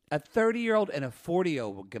deaky. A 30-year-old and a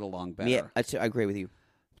 40-year-old will get along better. Yeah, I agree with you.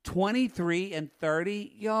 23 and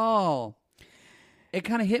 30, y'all. It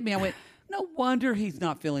kind of hit me. I went, no wonder he's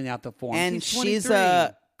not filling out the form. And she's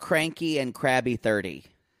a cranky and crabby 30.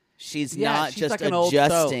 She's not just like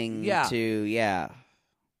adjusting to, yeah.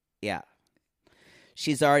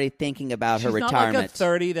 She's already thinking about her retirement. She's not like a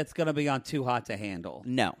 30 that's going to be on Too Hot to Handle.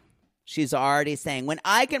 No. She's already saying, when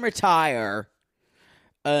I can retire.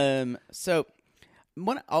 So,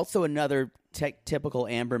 another typical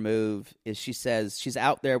Amber move is she says she's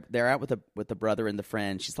out there. They're out with the brother and the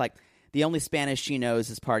friend. She's like, the only Spanish she knows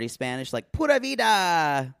is party Spanish, like pura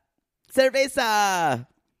vida, cerveza.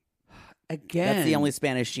 Again, that's the only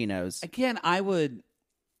Spanish she knows.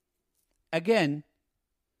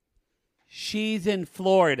 She's in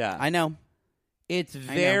Florida. I know. It's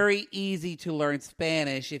very easy to learn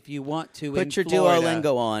Spanish if you want to. Put your Florida.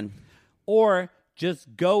 Duolingo on, or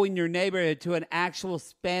just go in your neighborhood to an actual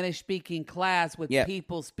Spanish-speaking class with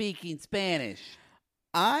people speaking Spanish.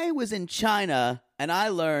 I was in China, and I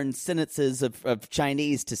learned sentences of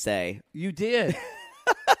Chinese to say. You did.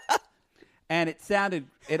 And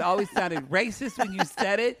it always sounded racist when you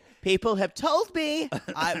said it. People have told me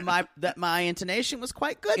that my intonation was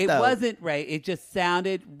quite good, It though. wasn't right. It just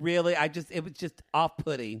sounded really, it was just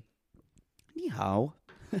off-putting. Ni hao.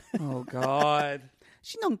 Oh, God.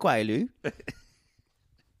 是弄怪lu.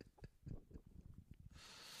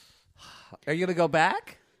 Are you going to go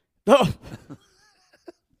back? Oh.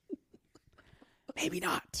 Maybe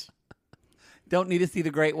not. Don't need to see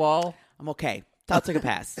the Great Wall? I'm okay. I'll take a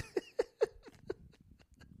pass.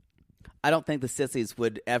 I don't think the sissies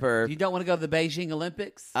would ever... You don't want to go to the Beijing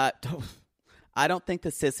Olympics? I don't think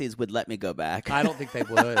the sissies would let me go back. I don't think they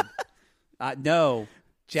would. No.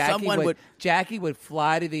 Jackie would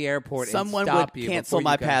fly to the airport and stop you. Someone would cancel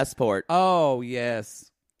my passport. Oh,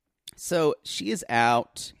 yes. So she is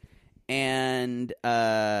out, and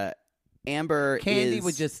Amber Candy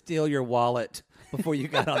would just steal your wallet before you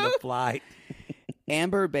got on the flight.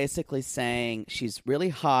 Amber basically saying she's really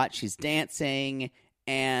hot, she's dancing,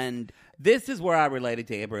 and... This is where I related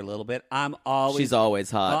to Amber a little bit. She's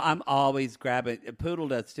always hot. I'm always grabbing... Poodle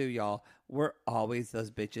does too, y'all. We're always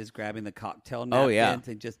those bitches grabbing the cocktail napkins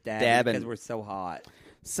and just dabbing because we're so hot.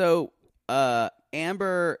 So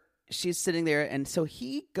Amber, she's sitting there, and so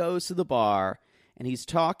he goes to the bar, and he's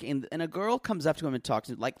talking, and a girl comes up to him and talks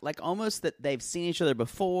to him, like almost that they've seen each other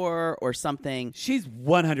before or something. She's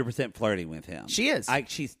 100% flirting with him. She is.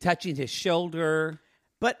 She's touching his shoulder.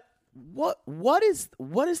 But what is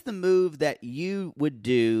the move that you would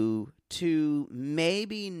do to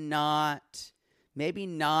maybe not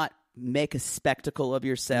make a spectacle of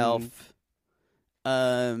yourself?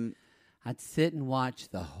 I'd sit and watch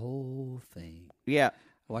the whole thing. Yeah.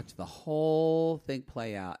 Watch the whole thing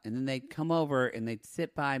play out. And then they'd come over and they'd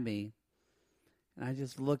sit by me. And I'd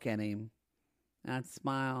just look at him. And I'd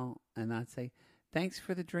smile. And I'd say, thanks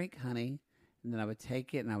for the drink, honey. And then I would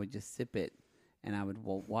take it and I would just sip it. And I would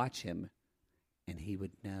watch him. And he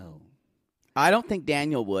would know. I don't think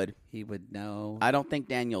Daniel would. He would know. I don't think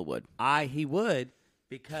Daniel would. He would,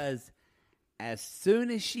 because as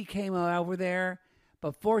soon as she came over there,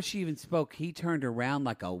 before she even spoke, he turned around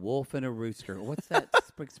like a wolf and a rooster. What's that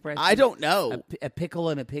expression? I don't know. A pickle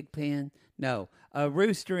in a pig pen? No. A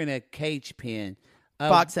rooster in a cage pen.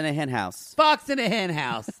 Fox in a hen house. Fox in a hen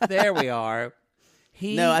house. There we are.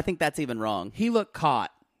 No, I think that's even wrong. He looked caught.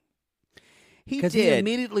 He did. Because he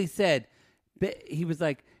immediately said, he was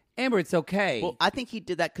like, Amber, it's okay. Well, I think he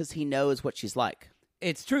did that because he knows what she's like.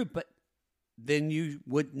 It's true, but then you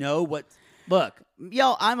would know what. Look.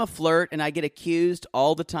 Yo, I'm a flirt, and I get accused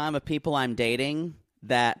all the time of people I'm dating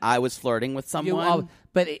that I was flirting with someone.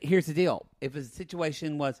 But here's the deal. If a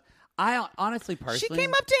situation was, I honestly, personally. She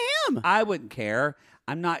came up to him. I wouldn't care.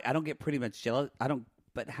 I don't get pretty much jealous.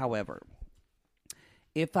 But however,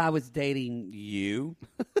 if I was dating you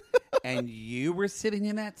and you were sitting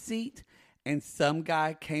in that seat and some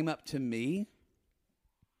guy came up to me,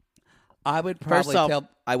 I would probably tell.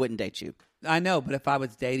 I wouldn't date you. I know, but if I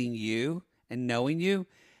was dating you and knowing you,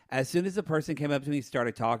 as soon as a person came up to me and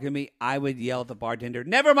started talking to me, I would yell at the bartender,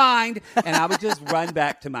 "Never mind," and I would just run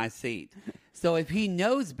back to my seat. So if he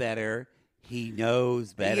knows better, he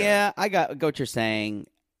knows better. Yeah, I got what you're saying.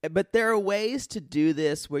 But there are ways to do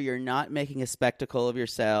this where you're not making a spectacle of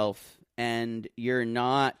yourself and you're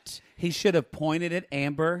not. He should have pointed at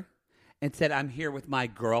Amber and said, "I'm here with my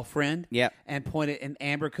girlfriend." Yep. And pointed, and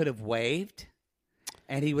Amber could have waved,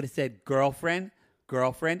 and he would have said, "Girlfriend,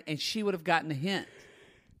 girlfriend," and she would have gotten a hint.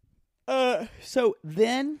 So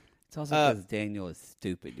then. It's also because Daniel is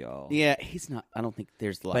stupid, y'all. Yeah, he's not. I don't think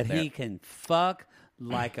there's a lot But there. he can fuck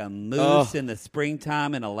like a moose in the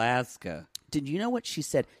springtime in Alaska. Did you know what she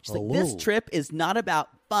said? She's like, this trip is not about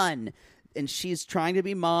fun. And she's trying to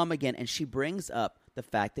be mom again. And she brings up the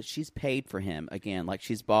fact that she's paid for him again, like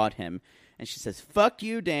she's bought him. And she says, "Fuck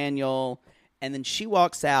you, Daniel." And then she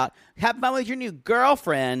walks out. Have fun with your new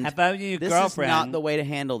girlfriend. Have fun with your girlfriend. This is not the way to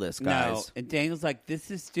handle this, guys. No. And Daniel's like,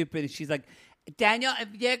 "This is stupid." And she's like, "Daniel,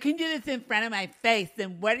 if you can do this in front of my face,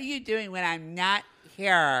 then what are you doing when I'm not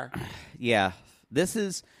here?" Yeah. This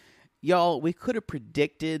is... Y'all, we could have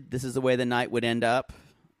predicted this is the way the night would end up.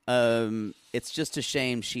 It's just a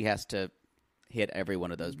shame she has to hit every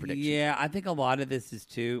one of those predictions. Yeah, I think a lot of this is,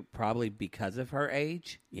 too, probably because of her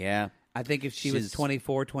age. Yeah. I think if she was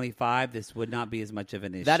 24, 25, this would not be as much of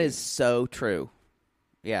an issue. That is so true.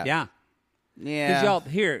 Yeah. Yeah. Yeah. Because, y'all,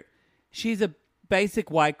 here, she's a basic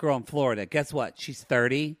white girl in Florida. Guess what? She's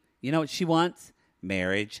 30. You know what she wants?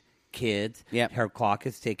 Marriage. Kids. Yep. Her clock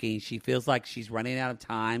is ticking. She feels like she's running out of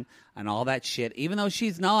time and all that shit, even though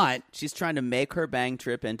she's not. She's trying to make her bang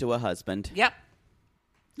trip into a husband. Yep.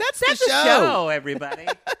 That's the show, everybody.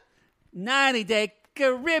 90-Day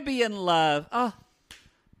Caribbean Love. Oh.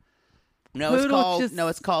 No,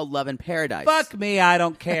 it's called Love in Paradise. Fuck me, I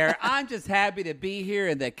don't care. I'm just happy to be here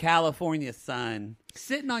in the California sun.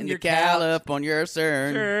 Sitting on your couch. California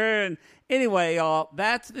sun. Anyway, y'all,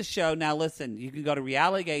 that's the show. Now, listen, you can go to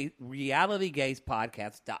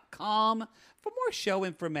realitygazepodcast.com for more show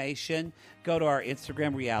information. Go to our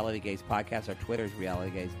Instagram, Reality Gaze Podcast. Our Twitter is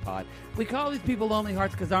Reality Gaze Pod. We call these people lonely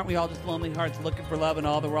hearts because aren't we all just lonely hearts looking for love in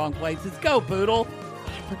all the wrong places? Go, Poodle.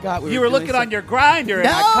 I forgot you were looking on your grinder and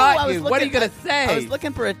I caught you. What are you going to say? I was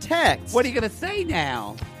looking for a text. What are you going to say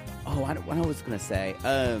now? Oh, I know what I was going to say.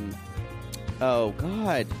 Oh,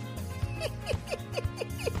 God.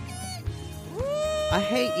 I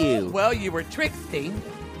hate you. Well, you were tricksting.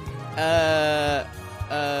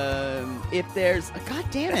 If there's... God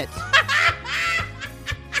damn it.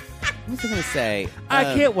 What was I going to say?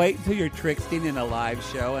 I can't wait until you're tricksting in a live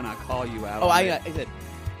show and I call you out. I said,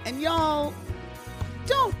 and y'all,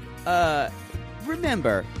 don't,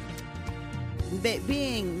 remember,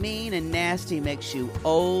 being mean and nasty makes you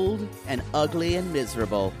old and ugly and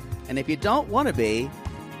miserable. And if you don't want to be,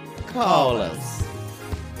 call us.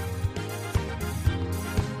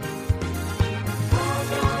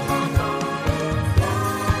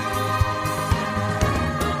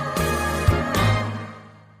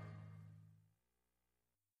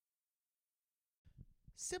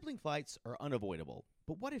 Sibling fights are unavoidable,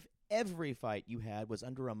 but what if every fight you had was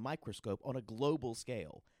under a microscope on a global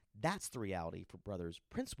scale? That's the reality for brothers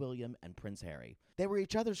Prince William and Prince Harry. They were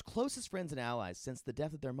each other's closest friends and allies since the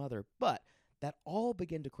death of their mother, but that all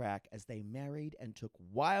began to crack as they married and took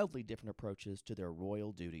wildly different approaches to their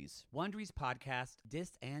royal duties. Wondery's podcast,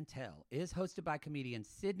 Dis and Tell, is hosted by comedians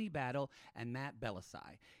Sydney Battle and Matt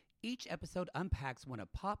Belisai. Each episode unpacks one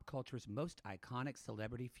of pop culture's most iconic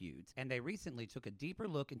celebrity feuds, and they recently took a deeper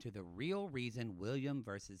look into the real reason William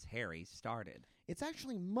versus Harry started. It's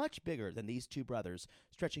actually much bigger than these two brothers,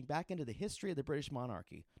 stretching back into the history of the British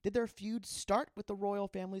monarchy. Did their feud start with the royal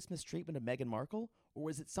family's mistreatment of Meghan Markle, or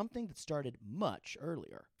was it something that started much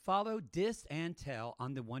earlier? Follow Dis and Tell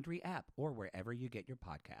on the Wondery app or wherever you get your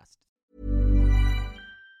podcasts.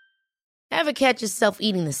 Ever catch yourself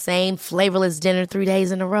eating the same flavorless dinner 3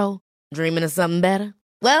 days in a row? Dreaming of something better?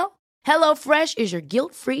 Well, HelloFresh is your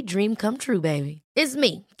guilt-free dream come true, baby. It's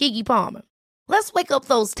me, Keke Palmer. Let's wake up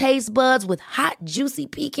those taste buds with hot, juicy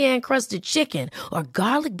pecan-crusted chicken or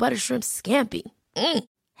garlic butter shrimp scampi.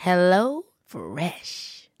 Hello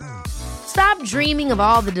Fresh. Stop dreaming of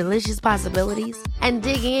all the delicious possibilities and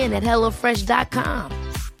dig in at HelloFresh.com.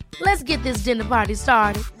 Let's get this dinner party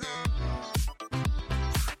started.